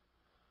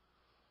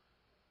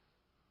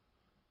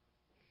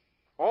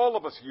 All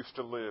of us used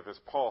to live, as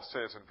Paul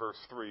says in verse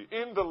 3,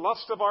 in the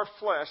lust of our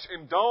flesh,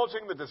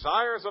 indulging the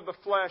desires of the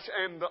flesh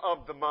and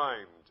of the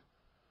mind.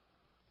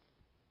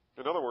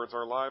 In other words,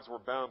 our lives were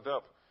bound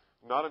up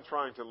not in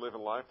trying to live a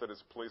life that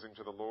is pleasing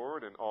to the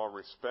Lord in all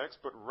respects,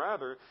 but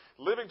rather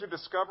living to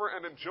discover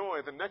and enjoy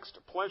the next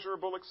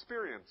pleasurable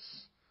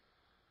experience.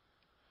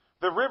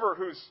 The river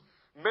whose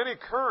many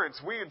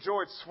currents we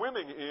enjoyed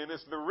swimming in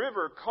is the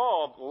river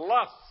called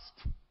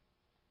lust.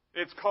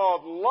 It's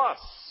called lust.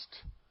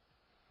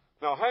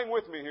 Now hang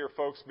with me here,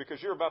 folks,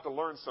 because you're about to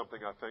learn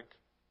something, I think.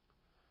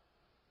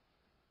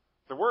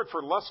 The word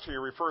for lust here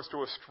refers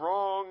to a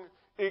strong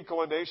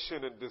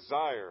inclination and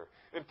desire.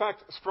 In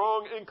fact,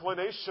 strong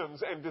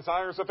inclinations and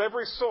desires of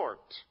every sort.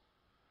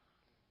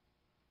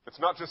 It's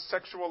not just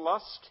sexual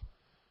lust,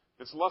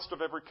 it's lust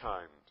of every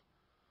kind.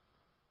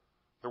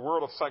 The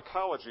world of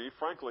psychology,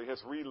 frankly,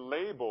 has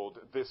relabeled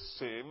this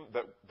sin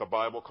that the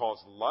Bible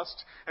calls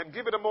lust and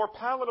give it a more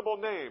palatable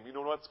name. You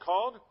know what it's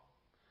called?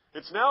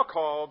 It's now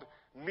called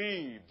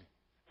need.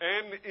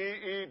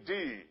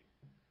 N-E-E-D.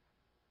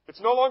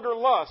 It's no longer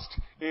lust,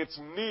 it's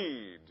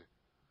need.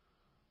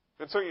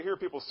 And so you hear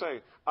people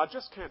say, I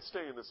just can't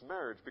stay in this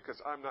marriage because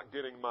I'm not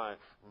getting my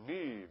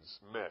needs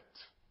met.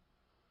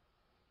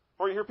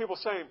 Or you hear people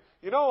saying,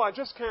 I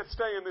just can't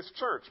stay in this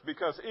church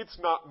because it's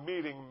not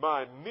meeting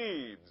my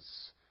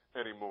needs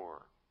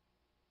anymore.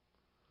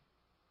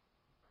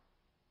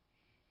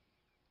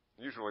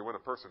 Usually when a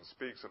person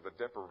speaks of the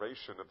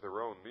deprivation of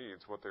their own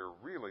needs, what they're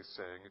really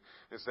saying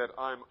is that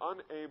I'm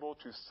unable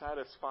to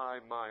satisfy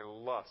my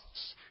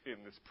lusts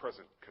in this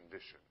present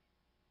condition.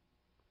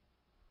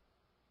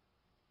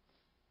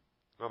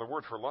 Now, the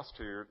word for lust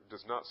here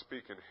does not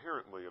speak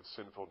inherently of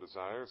sinful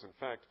desires. In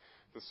fact,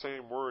 the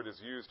same word is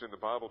used in the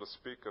Bible to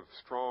speak of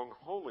strong,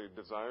 holy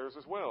desires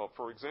as well.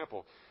 For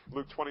example,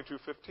 Luke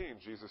 22:15,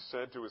 Jesus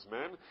said to his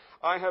men,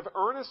 I have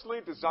earnestly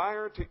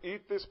desired to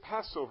eat this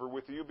Passover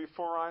with you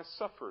before I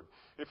suffered.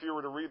 If you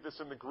were to read this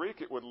in the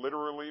Greek, it would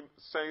literally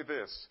say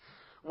this,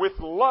 with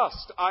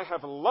lust I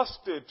have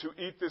lusted to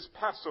eat this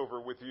Passover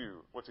with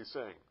you. What's he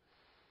saying?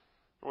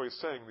 Well, he's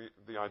saying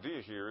the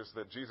idea here is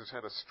that Jesus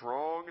had a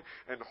strong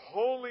and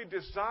holy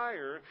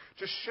desire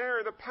to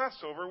share the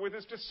Passover with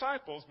his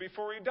disciples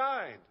before he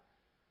died.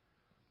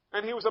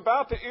 And he was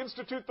about to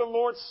institute the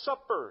Lord's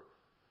Supper.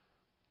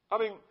 I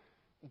mean,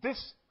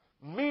 this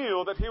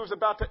meal that he was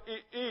about to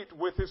eat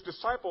with his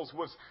disciples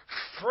was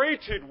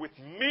freighted with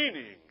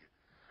meaning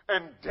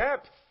and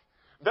depth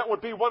that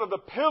would be one of the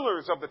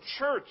pillars of the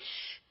church.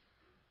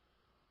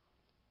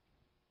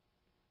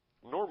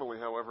 Normally,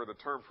 however, the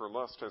term for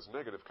lust has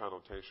negative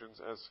connotations,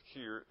 as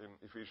here in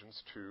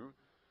Ephesians 2.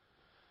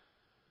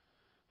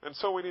 And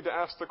so we need to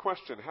ask the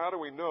question, how do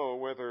we know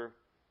whether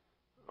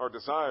our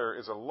desire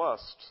is a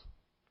lust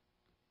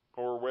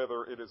or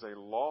whether it is a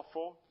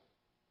lawful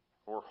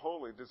or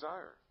holy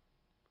desire?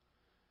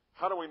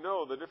 How do we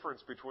know the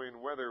difference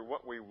between whether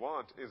what we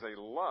want is a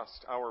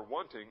lust, our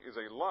wanting is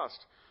a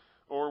lust,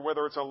 or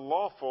whether it's a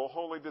lawful,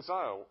 holy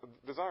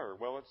desire.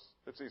 Well,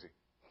 it's easy.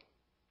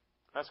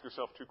 Ask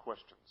yourself two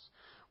questions.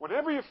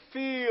 Whenever you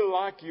feel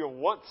like you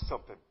want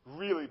something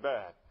really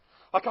bad,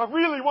 like I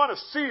really want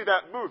to see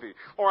that movie,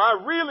 or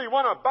I really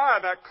want to buy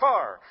that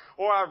car,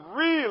 or I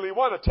really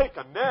want to take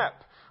a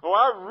nap, or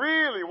I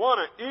really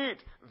want to eat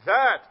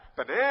that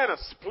banana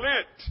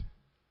split,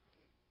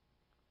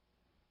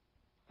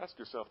 ask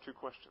yourself two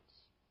questions.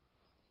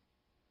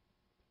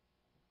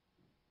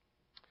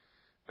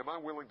 Am I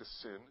willing to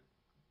sin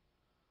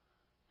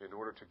in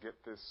order to get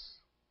this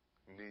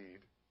need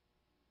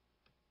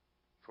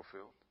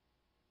fulfilled?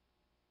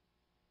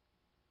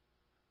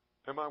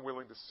 Am I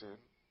willing to sin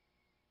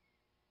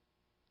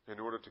in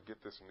order to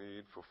get this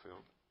need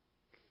fulfilled?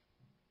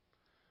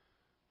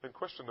 And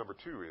question number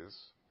 2 is,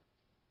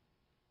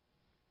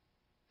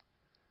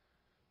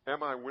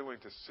 am I willing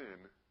to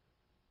sin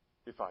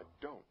if I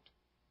don't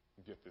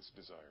get this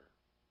desire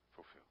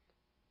fulfilled?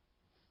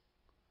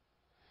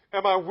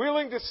 Am I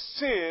willing to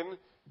sin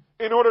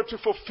in order to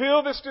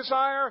fulfill this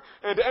desire?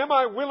 And am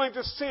I willing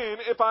to sin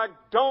if I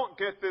don't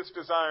get this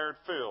desire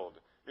filled?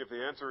 If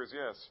the answer is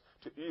yes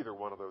to either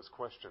one of those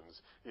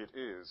questions, it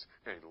is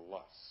a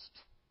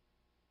lust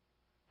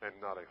and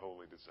not a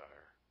holy desire.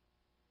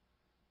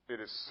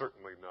 It is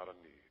certainly not a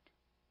need.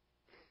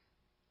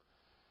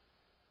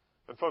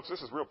 And folks,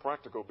 this is real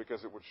practical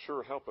because it would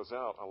sure help us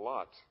out a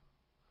lot.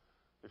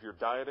 If you're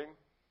dieting,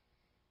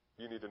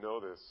 you need to know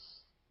this.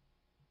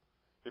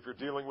 If you're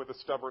dealing with a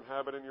stubborn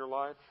habit in your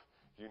life,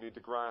 you need to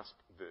grasp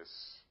this.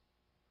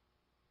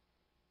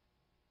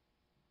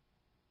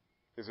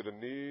 Is it a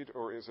need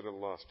or is it a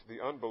lust?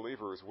 The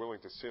unbeliever is willing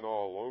to sin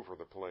all over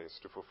the place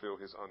to fulfill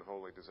his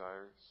unholy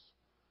desires.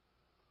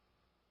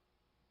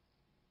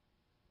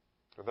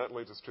 And that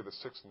leads us to the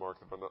 6th mark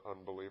of an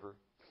unbeliever.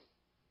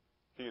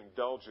 He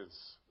indulges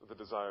the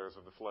desires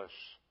of the flesh.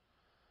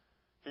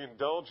 He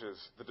indulges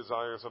the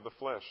desires of the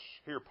flesh.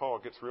 Here Paul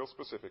gets real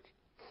specific.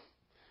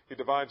 He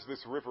divides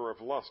this river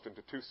of lust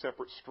into 2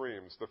 separate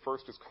streams. The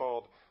first is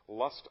called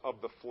lust of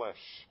the flesh.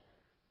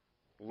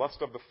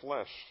 Lust of the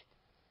flesh.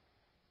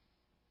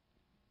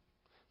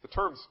 The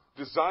terms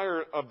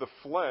desire of the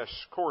flesh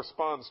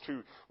corresponds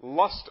to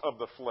lust of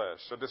the flesh.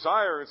 A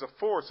desire is a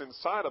force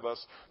inside of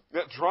us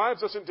that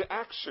drives us into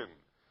action.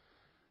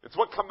 It's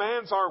what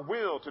commands our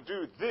will to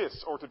do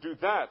this or to do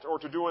that or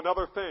to do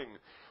another thing.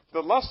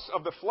 The lusts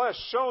of the flesh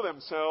show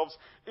themselves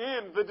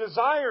in the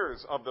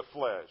desires of the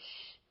flesh.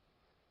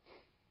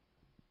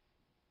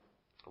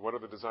 What are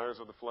the desires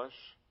of the flesh?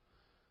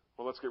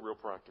 Well, let's get real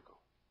practical.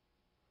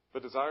 The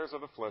desires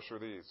of the flesh are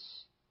these: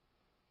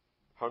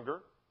 hunger,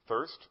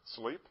 thirst,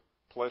 sleep,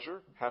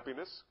 pleasure,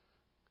 happiness,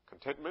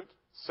 contentment,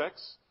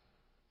 sex,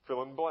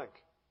 fill in the blank.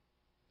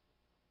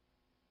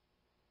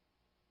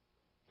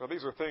 Now,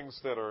 these are things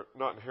that are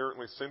not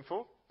inherently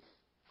sinful.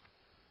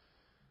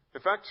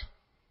 In fact,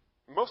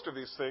 most of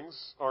these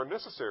things are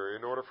necessary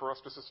in order for us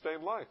to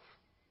sustain life.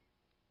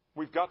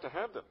 We've got to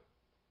have them.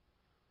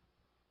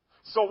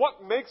 So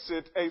what makes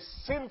it a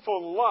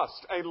sinful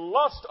lust, a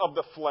lust of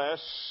the flesh,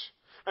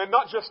 and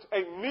not just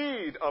a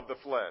need of the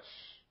flesh?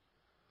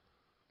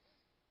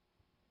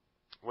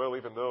 Well,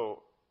 even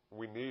though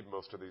we need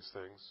most of these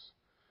things,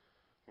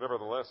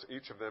 nevertheless,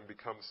 each of them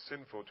becomes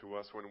sinful to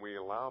us when we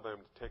allow them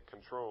to take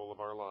control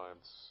of our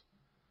lives.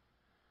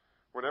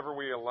 Whenever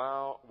we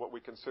allow what we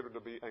consider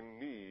to be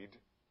a need,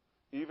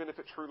 even if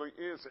it truly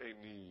is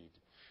a need,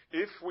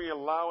 if we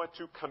allow it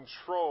to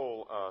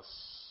control us,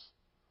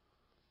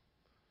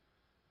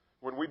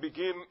 when we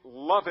begin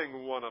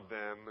loving one of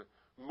them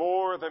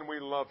more than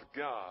we love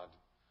God,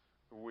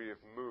 we have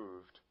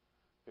moved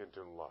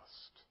into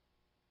lust.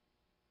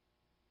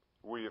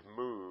 We have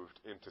moved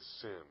into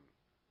sin.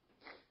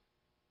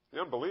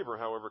 The unbeliever,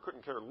 however,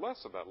 couldn't care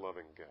less about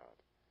loving God.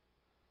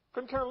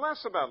 Couldn't care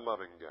less about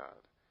loving God.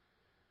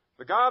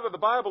 The God of the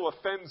Bible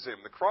offends him.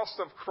 The cross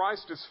of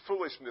Christ is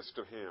foolishness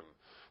to him.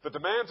 The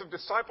demands of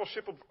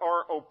discipleship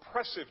are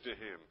oppressive to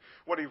him.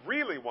 What he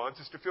really wants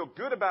is to feel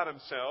good about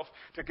himself,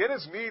 to get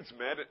his needs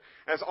met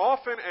as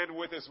often and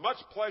with as much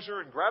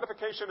pleasure and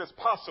gratification as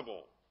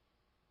possible.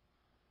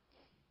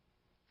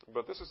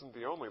 But this isn't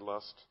the only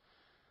lust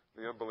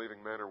the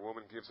unbelieving man or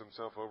woman gives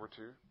himself over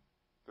to.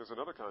 There's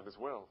another kind as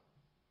well.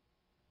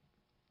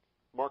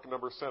 Mark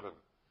number 7.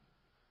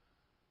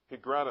 He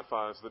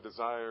gratifies the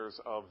desires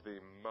of the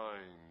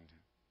mind.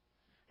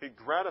 He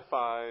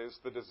gratifies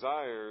the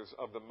desires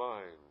of the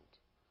mind.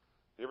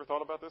 You ever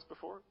thought about this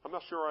before? I'm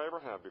not sure I ever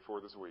have before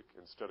this week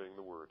in studying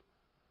the Word.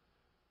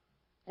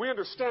 We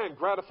understand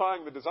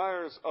gratifying the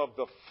desires of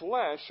the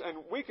flesh, and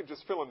we can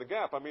just fill in the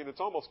gap. I mean,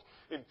 it's almost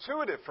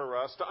intuitive for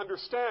us to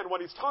understand what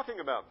he's talking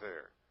about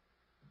there.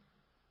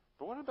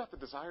 But what about the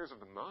desires of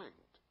the mind?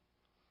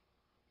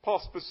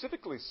 Paul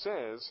specifically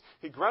says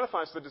he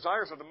gratifies the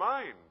desires of the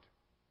mind.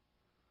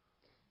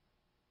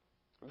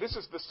 This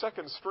is the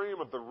second stream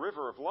of the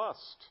river of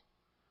lust.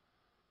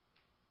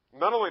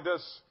 Not only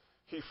does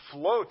he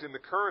float in the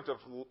current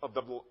of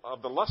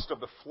the lust of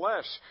the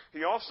flesh,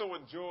 he also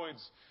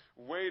enjoys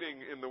wading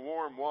in the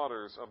warm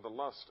waters of the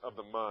lust of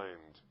the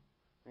mind.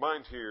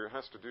 Mind here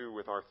has to do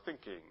with our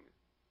thinking.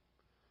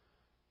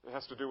 It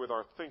has to do with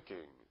our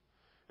thinking.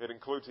 It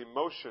includes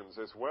emotions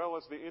as well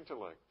as the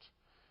intellect.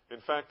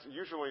 In fact,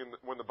 usually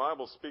when the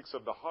Bible speaks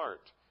of the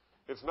heart,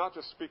 it's not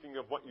just speaking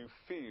of what you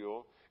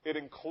feel. It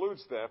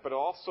includes that, but it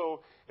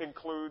also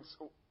includes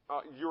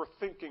your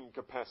thinking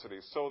capacity,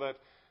 so that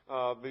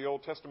the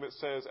Old Testament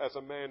says, as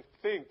a man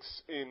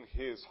thinks in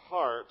his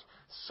heart,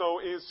 so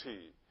is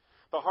he.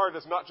 The heart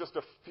is not just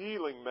a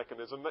feeling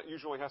mechanism. That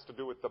usually has to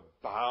do with the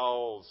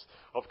bowels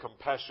of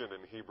compassion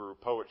in Hebrew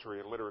poetry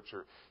and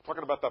literature.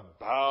 Talking about the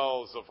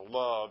bowels of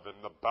love and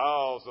the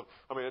bowels of...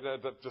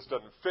 that just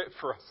doesn't fit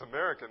for us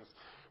Americans.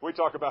 We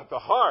talk about the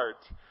heart.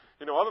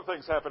 Other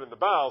things happen in the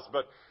bowels,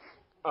 but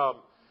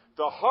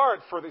the heart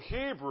for the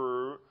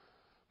Hebrew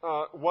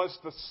was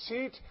the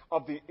seat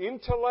of the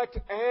intellect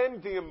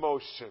and the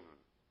emotion.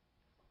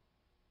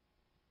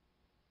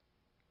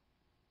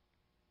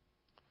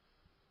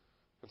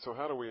 And so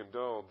how do we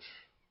indulge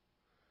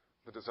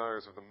the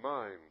desires of the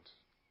mind?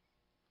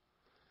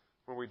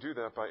 Well, we do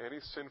that by any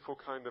sinful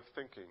kind of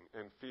thinking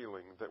and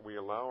feeling that we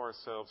allow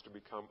ourselves to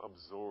become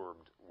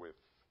absorbed with.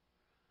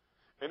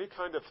 Any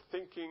kind of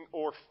thinking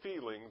or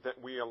feeling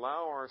that we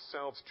allow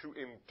ourselves to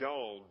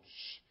indulge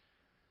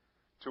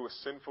to a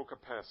sinful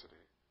capacity.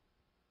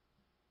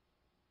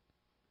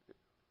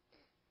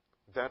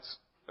 That's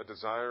a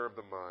desire of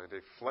the mind, a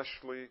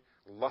fleshly,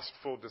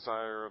 lustful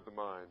desire of the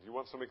mind. You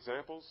want some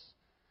examples?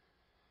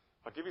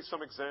 I'll give you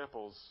some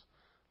examples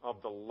of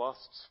the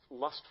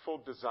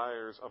lustful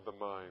desires of the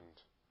mind.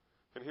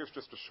 And here's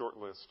just a short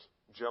list.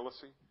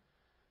 Jealousy,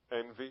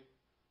 envy,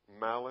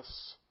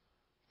 malice,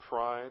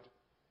 pride,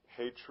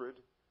 hatred,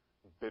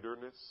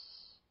 bitterness.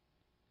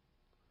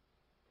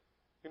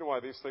 You know why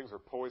these things are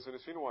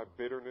poisonous? You know why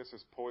bitterness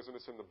is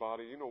poisonous in the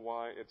body? You know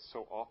why it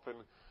so often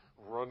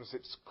runs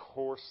its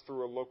course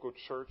through a local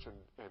church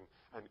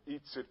and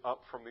eats it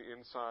up from the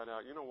inside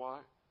out? You know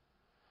why?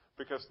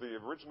 Because the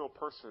original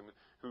person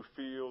who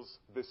feels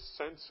this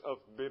sense of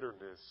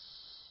bitterness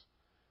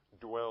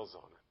dwells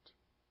on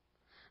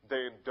it.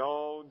 They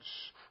indulge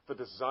the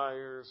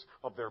desires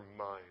of their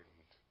mind.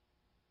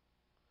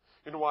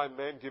 You know why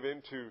men give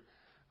in to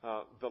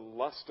the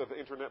lust of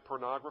internet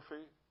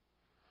pornography?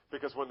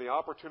 Because when the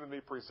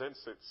opportunity presents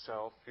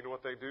itself, you know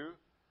what they do?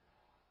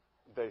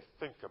 They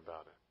think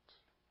about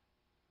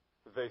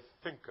it. They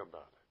think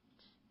about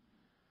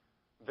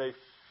it. They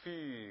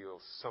feel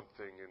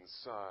something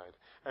inside.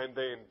 And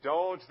they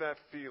indulge that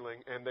feeling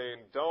and they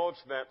indulge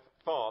that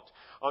thought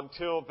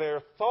until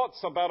their thoughts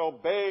about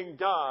obeying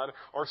God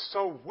are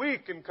so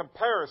weak in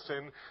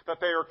comparison that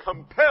they are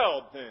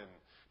compelled then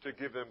to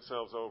give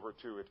themselves over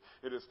to it.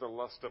 It is the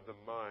lust of the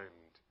mind.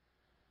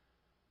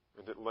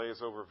 And it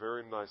lays over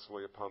very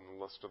nicely upon the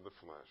lust of the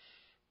flesh.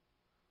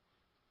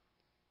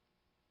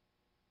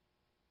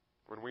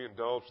 When we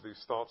indulge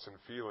these thoughts and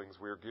feelings,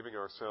 we are giving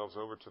ourselves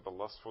over to the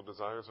lustful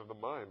desires of the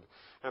mind.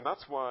 And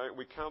that's why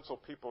we counsel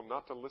people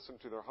not to listen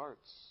to their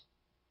hearts.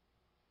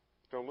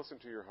 Don't listen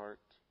to your heart.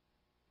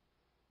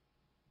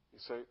 You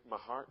say, my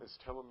heart is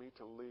telling me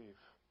to leave.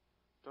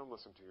 Don't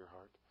listen to your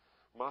heart.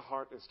 My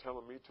heart is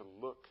telling me to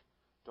look.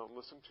 Don't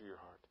listen to your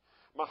heart.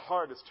 My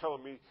heart is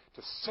telling me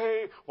to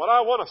say what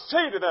I want to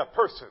say to that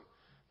person.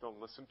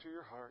 Don't listen to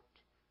your heart.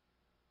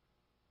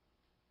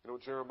 You know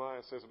what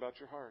Jeremiah says about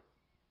your heart?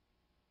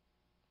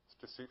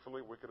 It's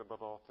deceitfully wicked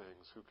above all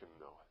things. Who can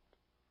know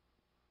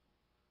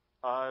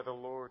it? I, the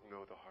Lord,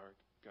 know the heart,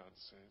 God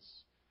says.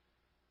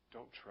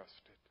 Don't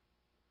trust it.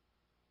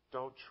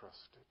 Don't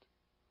trust it.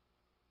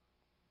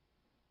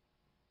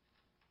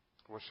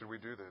 What should we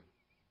do then?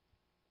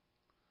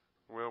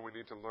 Well, we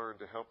need to learn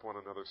to help one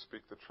another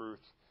speak the truth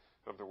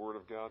of the Word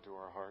of God to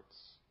our hearts.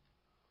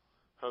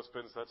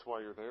 Husbands, that's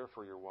why you're there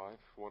for your wife,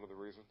 one of the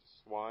reasons.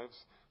 Wives,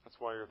 that's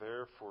why you're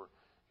there for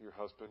your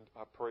husband.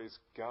 I praise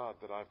God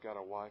that I've got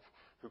a wife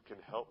who can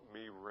help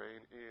me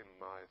rein in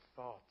my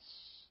thoughts.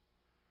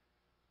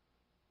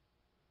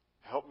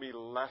 Help me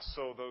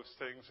lasso those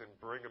things and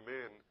bring them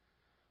in.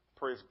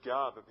 Praise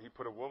God that He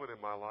put a woman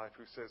in my life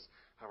who says,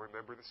 I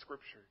remember the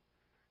Scripture.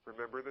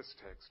 Remember this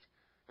text.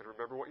 And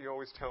remember what you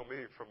always tell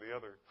me from the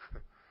other.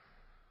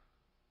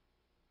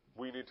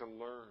 We need to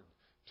learn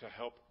to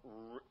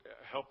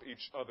help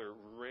each other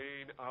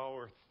rein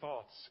our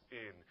thoughts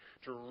in,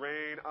 to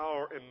rein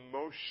our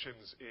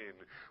emotions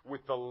in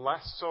with the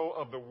lasso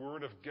of the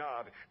Word of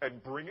God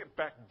and bring it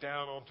back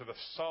down onto the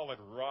solid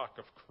rock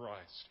of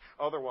Christ.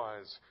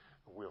 Otherwise,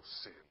 we'll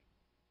sin.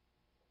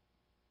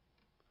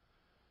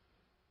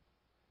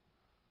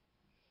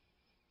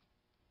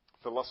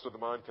 The lust of the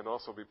mind can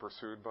also be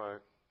pursued by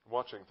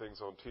watching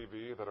things on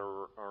TV that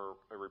are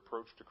a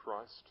reproach to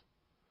Christ.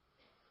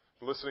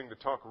 Listening to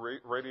talk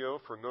radio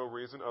for no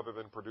reason other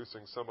than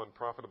producing some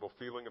unprofitable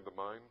feeling of the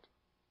mind.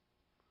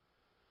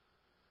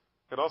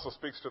 It also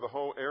speaks to the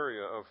whole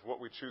area of what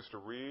we choose to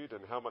read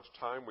and how much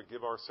time we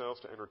give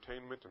ourselves to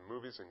entertainment and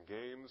movies and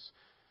games.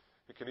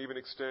 It can even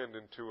extend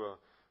into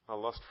a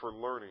lust for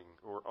learning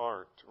or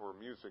art or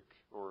music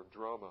or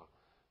drama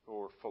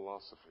or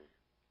philosophy.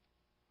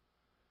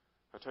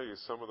 I tell you,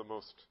 some of the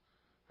most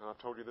And I've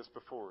told you this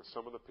before.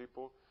 Some of the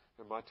people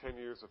in my 10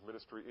 years of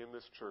ministry in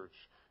this church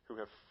who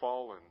have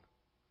fallen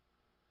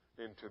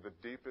into the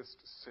deepest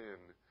sin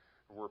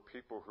were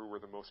people who were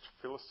the most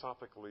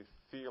philosophically,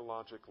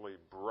 theologically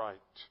bright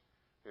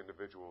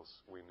individuals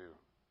we knew.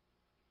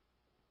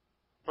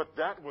 But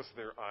that was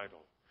their idol.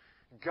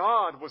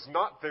 God was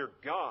not their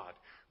God.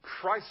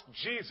 Christ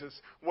Jesus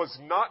was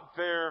not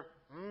their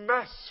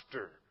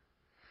master.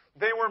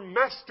 They were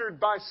mastered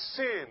by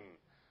sin.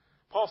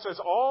 Paul says,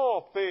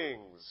 all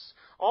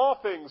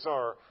things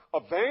are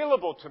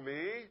available to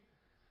me.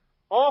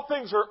 All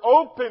things are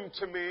open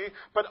to me,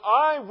 but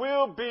I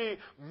will be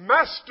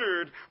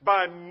mastered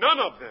by none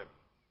of them.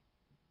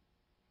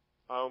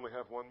 I only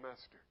have one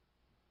master,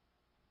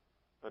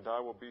 and I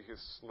will be his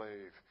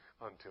slave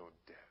until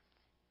death.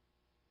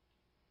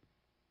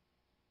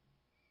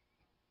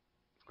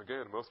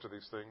 Again, most of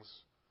these things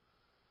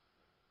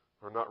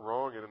are not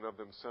wrong in and of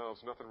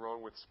themselves. Nothing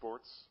wrong with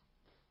sports.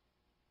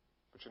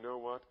 But you know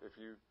what? If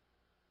you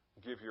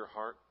give your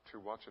heart to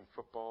watching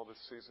football this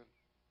season,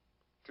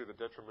 to the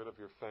detriment of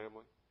your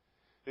family,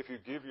 if you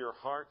give your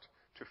heart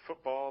to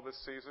football this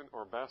season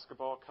or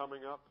basketball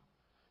coming up,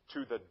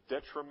 to the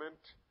detriment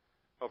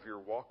of your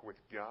walk with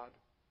God,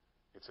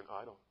 it's an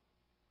idol.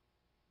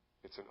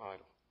 It's an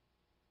idol.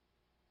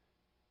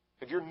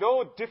 And you're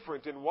no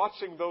different in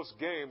watching those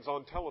games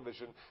on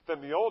television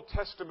than the Old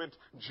Testament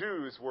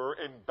Jews were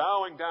in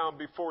bowing down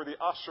before the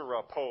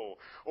Asherah pole,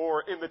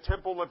 or in the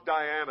temple of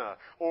Diana,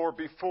 or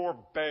before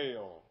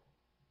Baal.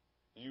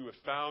 You have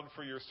found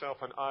for yourself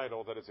an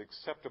idol that is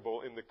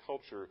acceptable in the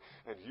culture,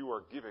 and you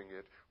are giving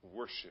it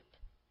worship.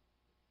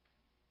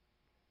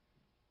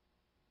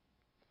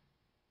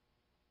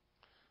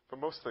 But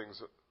most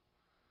things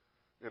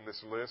in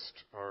this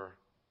list are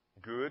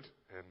good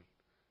and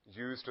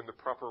used in the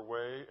proper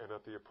way and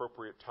at the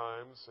appropriate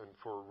times and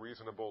for a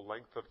reasonable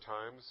length of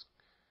times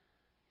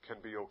can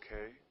be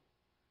okay.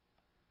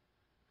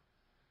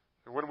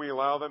 And when we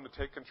allow them to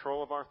take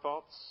control of our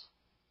thoughts,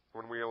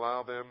 when we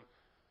allow them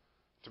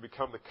to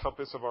become the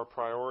compass of our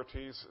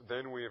priorities,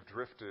 then we have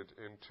drifted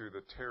into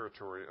the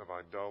territory of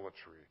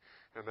idolatry.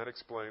 And that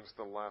explains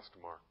the last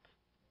mark.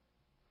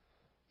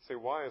 Say,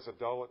 why is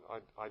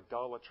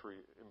idolatry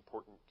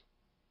important?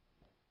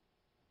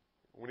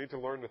 We need to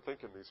learn to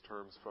think in these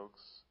terms, folks.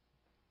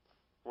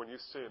 When you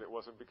sin, it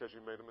wasn't because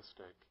you made a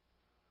mistake.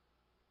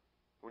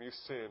 When you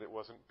sin, it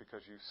wasn't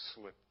because you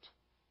slipped.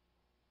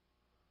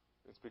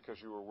 It's because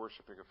you were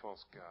worshiping a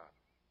false god.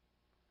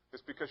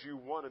 It's because you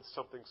wanted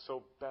something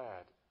so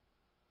bad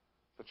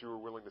that you were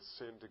willing to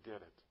sin to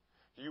get it.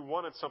 You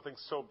wanted something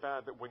so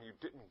bad that when you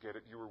didn't get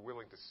it, you were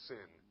willing to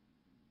sin.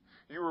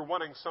 You were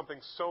wanting something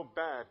so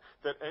bad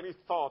that any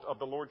thought of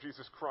the Lord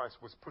Jesus Christ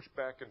was pushed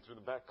back into the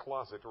back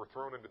closet or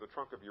thrown into the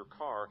trunk of your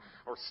car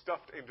or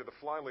stuffed into the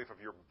flyleaf of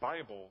your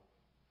Bible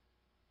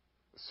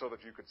so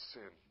that you could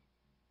sin.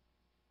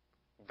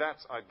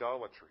 That's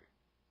idolatry.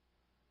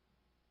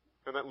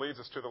 And that leads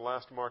us to the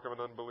last mark of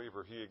an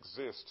unbeliever. He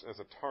exists as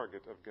a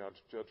target of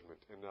God's judgment.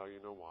 And now you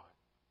know why.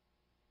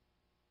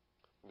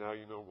 Now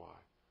you know why.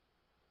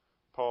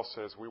 Paul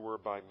says we were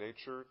by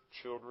nature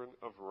children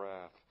of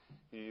wrath,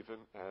 even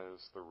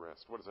as the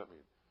rest. What does that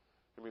mean?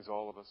 It means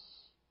all of us.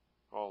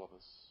 All of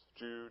us.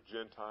 Jew,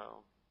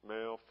 Gentile,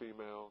 male,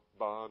 female,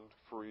 bond,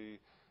 free,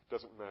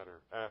 doesn't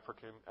matter.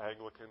 African,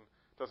 Anglican,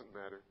 doesn't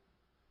matter.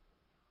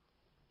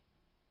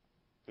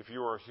 If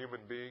you are a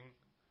human being,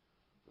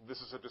 this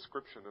is a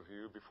description of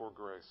you before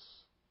grace.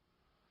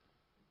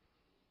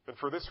 And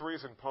for this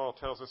reason, Paul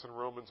tells us in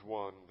Romans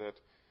 1 that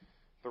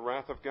the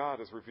wrath of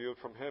God is revealed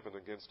from heaven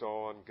against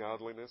all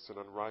ungodliness and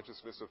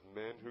unrighteousness of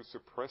men who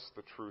suppress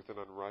the truth in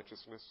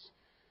unrighteousness,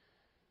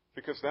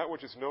 because that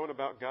which is known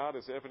about God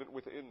is evident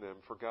within them,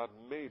 for God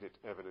made it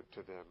evident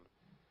to them.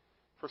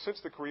 For since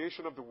the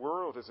creation of the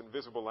world, his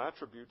invisible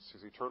attributes,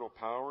 his eternal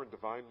power and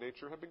divine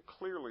nature have been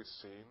clearly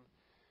seen,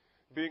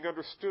 being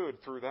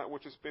understood through that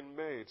which has been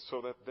made,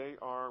 so that they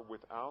are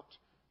without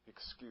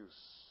excuse.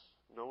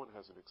 No one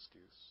has an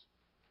excuse.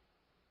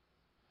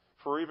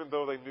 For even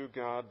though they knew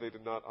God, they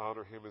did not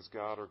honor him as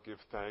God or give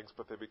thanks,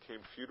 but they became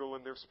futile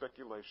in their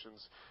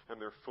speculations,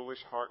 and their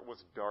foolish heart was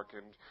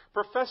darkened.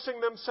 Professing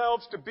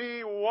themselves to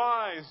be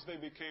wise, they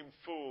became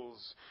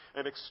fools,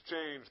 and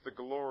exchanged the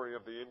glory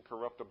of the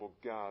incorruptible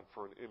God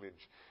for an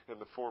image in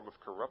the form of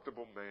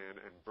corruptible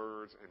man and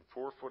birds and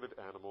four-footed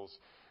animals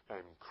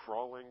and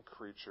crawling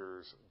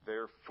creatures.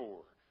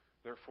 Therefore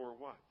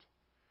what?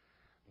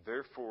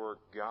 Therefore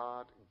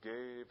God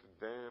gave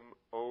them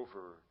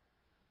over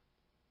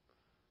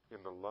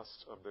in the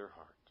lust of their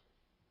heart.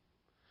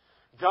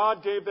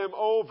 God gave them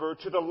over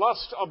to the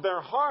lust of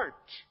their heart.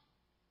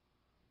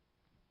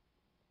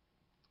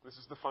 This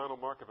is the final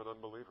mark of an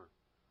unbeliever.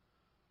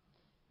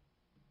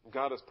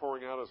 God is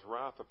pouring out his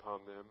wrath upon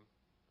them.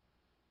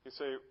 You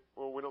say,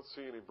 well, we don't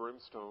see any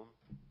brimstone.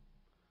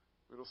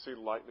 We don't see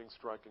lightning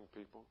striking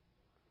people.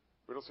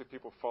 We don't see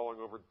people falling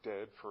over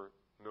dead for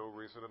no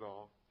reason at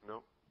all.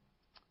 No,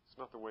 it's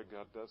not the way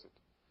God does it.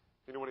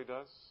 You know what he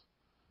does?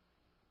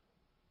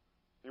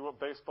 You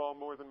want baseball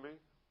more than me?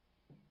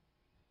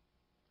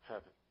 Have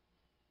it.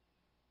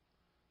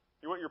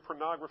 You want your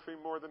pornography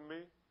more than me?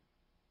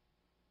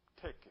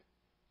 Take it.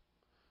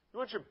 You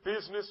want your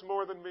business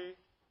more than me?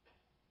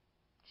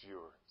 It's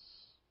yours.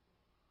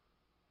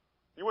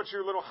 You want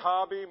your little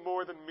hobby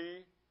more than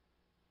me?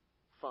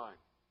 Fine.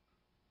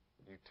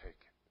 You take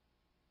it.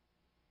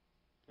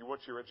 You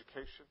want your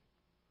education?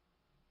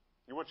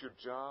 You want your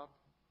job?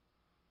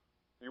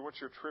 You want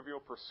your trivial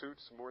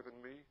pursuits more than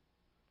me?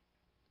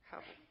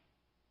 Have them.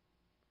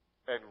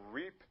 And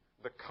reap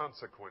the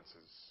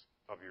consequences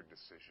of your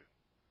decision.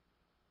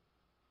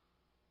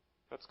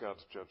 That's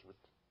God's judgment.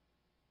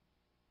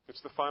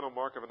 It's the final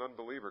mark of an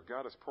unbeliever.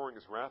 God is pouring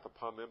His wrath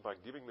upon them by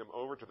giving them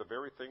over to the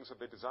very things that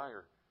they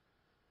desire.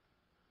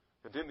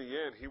 And in the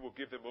end, He will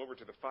give them over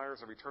to the fires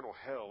of eternal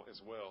hell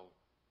as well.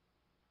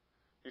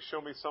 You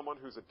show me someone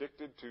who's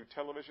addicted to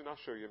television,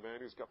 I'll show you a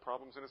man who's got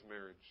problems in his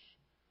marriage.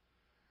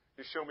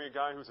 You show me a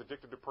guy who's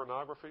addicted to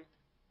pornography,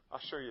 I'll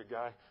show you a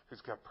guy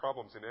who's got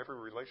problems in every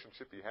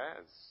relationship he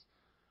has.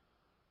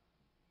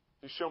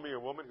 You show me a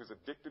woman who's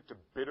addicted to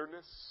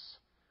bitterness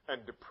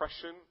and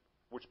depression,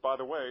 which, by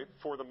the way,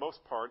 for the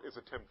most part, is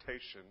a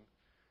temptation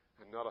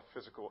and not a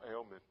physical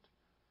ailment.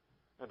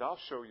 And I'll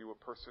show you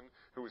a person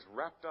who is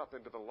wrapped up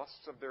into the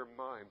lusts of their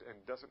mind and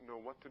doesn't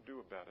know what to do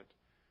about it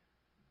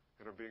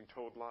and are being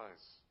told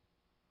lies.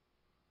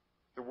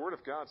 The Word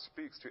of God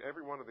speaks to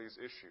every one of these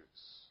issues.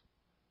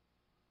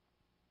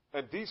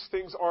 And these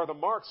things are the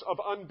marks of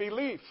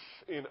unbelief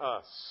in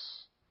us.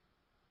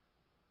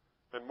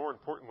 And more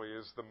importantly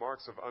is the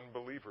marks of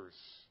unbelievers.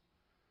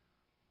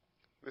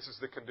 This is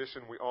the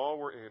condition we all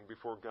were in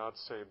before God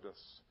saved us.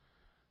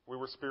 We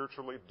were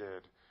spiritually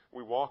dead.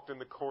 We walked in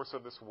the course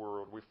of this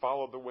world. We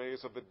followed the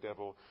ways of the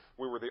devil.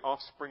 We were the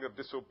offspring of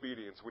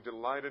disobedience. We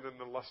delighted in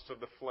the lusts of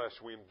the flesh.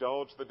 We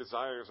indulged the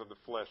desires of the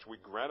flesh. We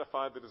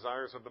gratified the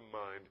desires of the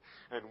mind.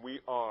 And we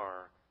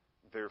are,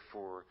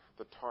 therefore,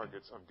 the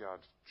targets of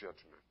God's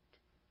judgment.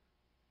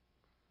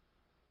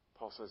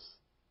 Paul says,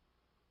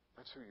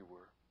 that's who you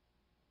were.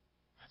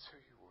 That's who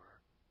you were.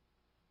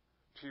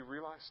 Do you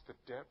realize the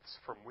depths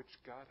from which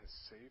God has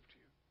saved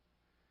you?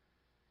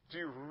 Do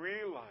you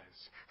realize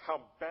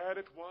how bad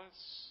it was?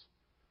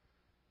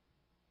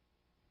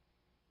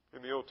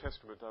 In the Old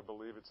Testament, I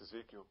believe it's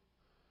Ezekiel,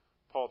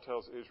 Paul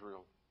tells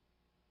Israel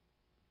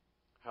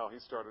how he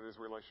started his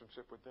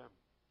relationship with them.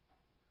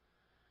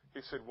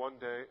 He said, one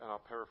day, and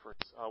I'll paraphrase,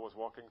 I was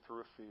walking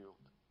through a field,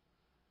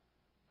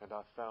 and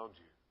I found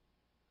you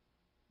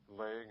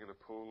laying in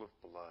a pool of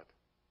blood.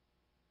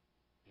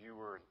 You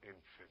were an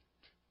infant,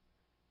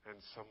 and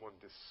someone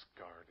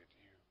discarded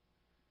you.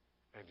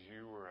 And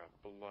you were a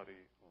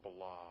bloody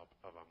blob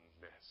of a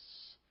mess.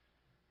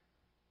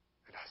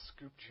 And I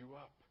scooped you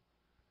up.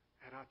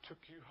 And I took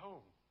you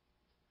home.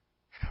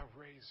 And I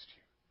raised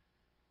you.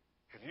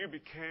 And you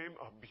became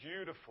a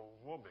beautiful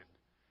woman.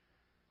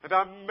 And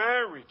I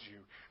married you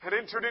and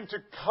entered into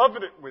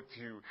covenant with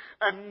you.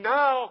 And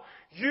now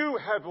you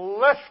have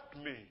left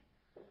me.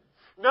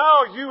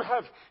 Now you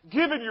have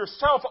given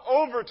yourself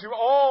over to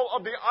all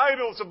of the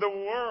idols of the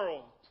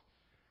world.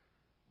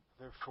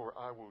 Therefore,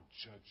 I will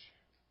judge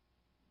you.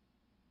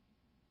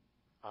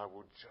 I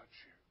will judge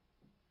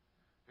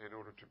you in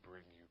order to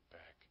bring you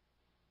back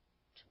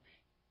to me.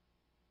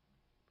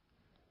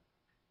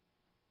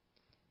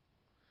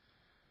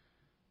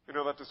 You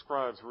know, that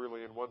describes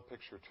really in one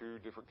picture two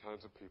different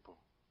kinds of people.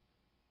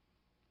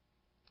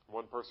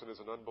 One person is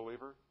an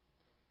unbeliever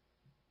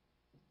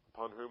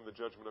upon whom the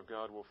judgment of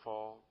God will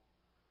fall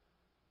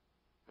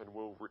and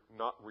will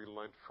not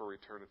relent for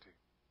eternity.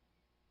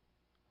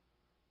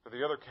 And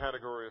the other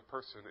category of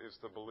person is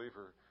the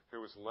believer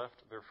who has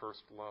left their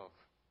first love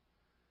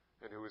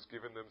and who has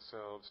given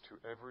themselves to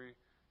every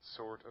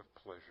sort of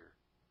pleasure,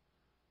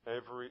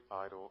 every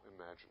idol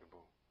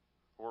imaginable,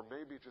 or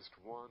maybe just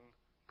one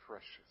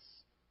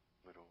precious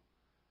little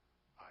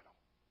idol.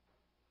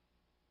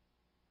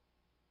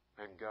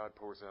 And God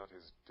pours out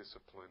His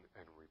discipline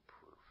and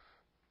reproof.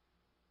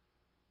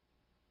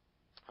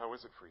 How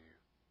is it for you?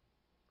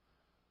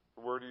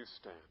 Where do you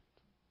stand?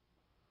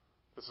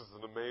 This is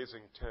an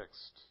amazing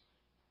text.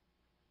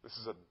 This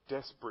is a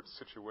desperate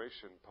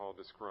situation Paul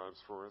describes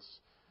for us.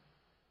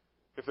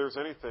 If there's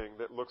anything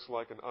that looks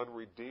like an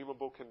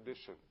unredeemable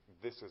condition,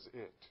 this is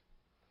it.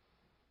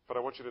 But I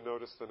want you to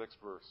notice the next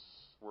verse,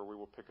 where we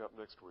will pick up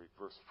next week,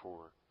 verse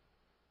 4.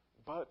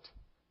 But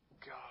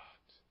God.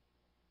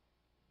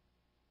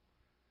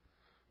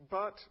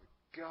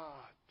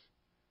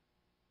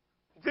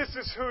 This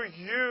is who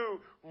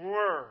you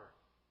were.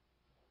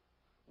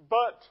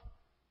 But,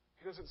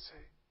 he doesn't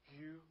say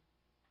you.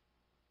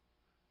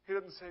 He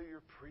doesn't say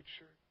your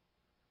preacher.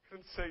 He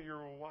doesn't say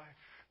your wife,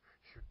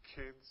 your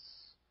kids.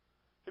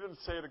 He doesn't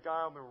say the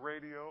guy on the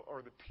radio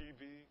or the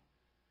TV.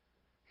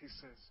 He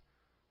says,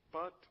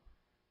 but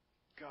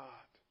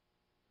God,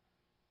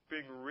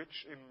 being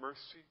rich in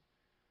mercy,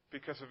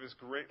 because of His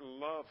great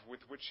love with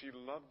which He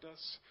loved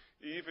us,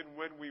 even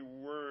when we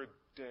were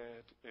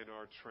dead in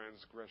our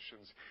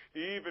transgressions,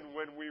 even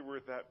when we were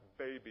that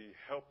baby,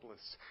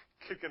 helpless,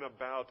 kicking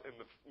about in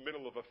the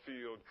middle of a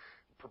field,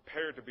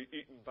 prepared to be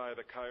eaten by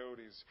the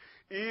coyotes,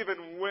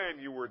 even when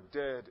you were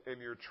dead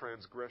in your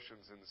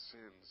transgressions and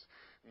sins,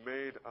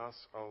 made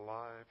us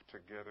alive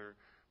together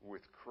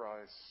with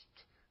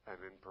Christ,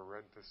 and in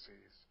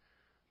parentheses,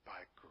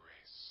 by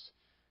grace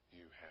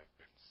you have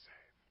been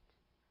saved.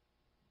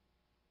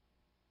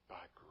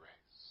 By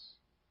grace.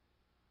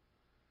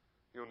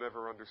 You'll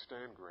never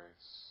understand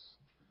grace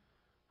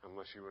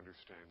unless you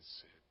understand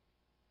sin.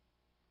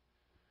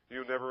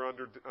 You'll never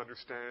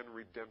understand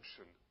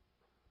redemption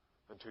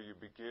until you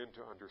begin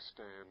to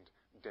understand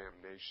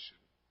damnation.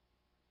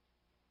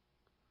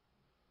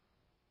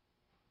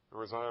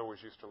 Or as I always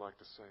used to like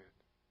to say it,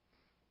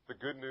 the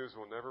good news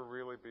will never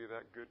really be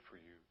that good for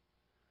you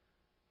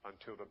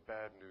until the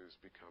bad news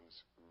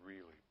becomes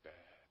really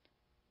bad.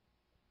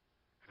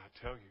 And I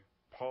tell you,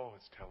 Paul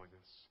is telling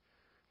us,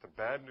 the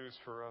bad news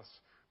for us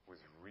was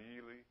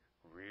really,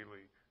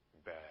 really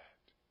bad.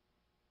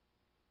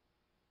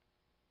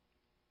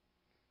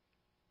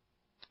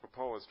 What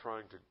Paul is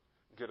trying to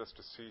get us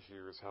to see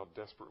here is how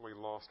desperately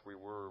lost we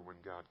were when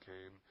God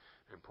came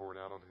and poured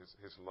out on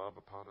His love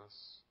upon us.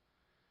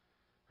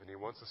 And He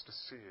wants us to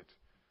see it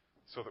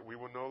so that we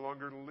will no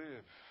longer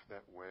live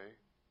that way.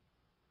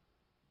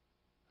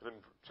 And in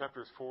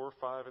chapters 4,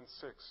 5, and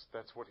 6,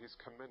 that's what He's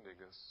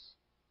commending us.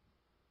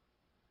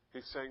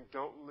 He's saying,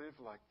 don't live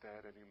like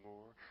that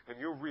anymore. And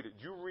you'll read it.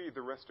 You read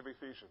the rest of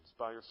Ephesians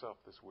by yourself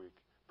this week,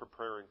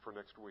 preparing for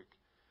next week.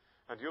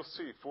 And you'll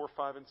see 4,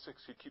 5, and 6,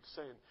 he keeps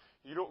saying,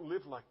 you don't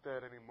live like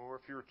that anymore.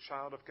 If you're a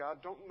child of God,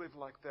 don't live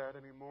like that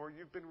anymore.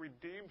 You've been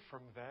redeemed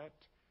from that.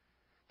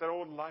 That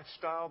old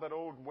lifestyle, that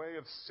old way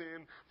of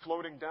sin,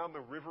 floating down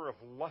the river of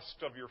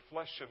lust of your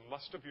flesh and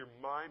lust of your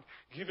mind,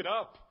 give it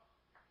up.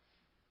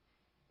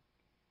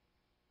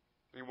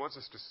 He wants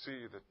us to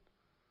see that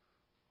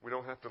we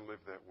don't have to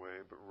live that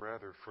way, but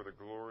rather for the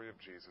glory of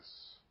Jesus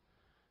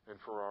and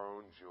for our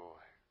own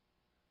joy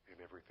in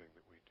everything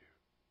that we do.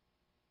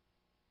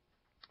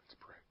 Let's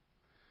pray.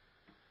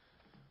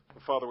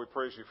 Well, Father, we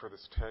praise you for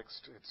this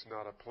text. It's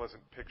not a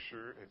pleasant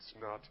picture. It's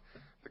not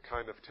the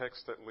kind of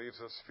text that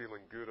leaves us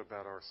feeling good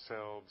about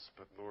ourselves.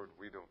 But Lord,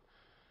 we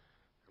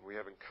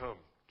haven't come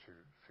to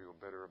feel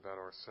better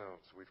about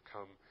ourselves. We've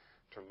come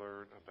to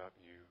learn about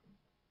you.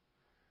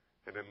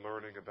 And in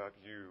learning about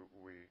you,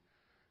 we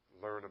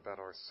learn about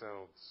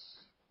ourselves.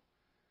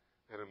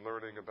 And in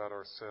learning about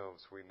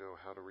ourselves, we know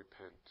how to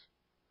repent,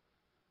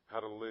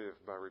 how to live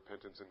by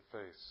repentance and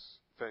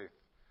faith.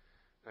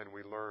 And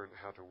we learn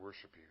how to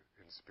worship you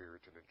in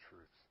spirit and in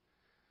truth.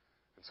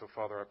 And so,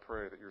 Father, I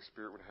pray that your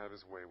Spirit would have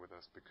his way with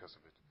us because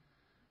of it.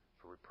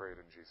 For we pray it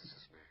in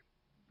Jesus' name.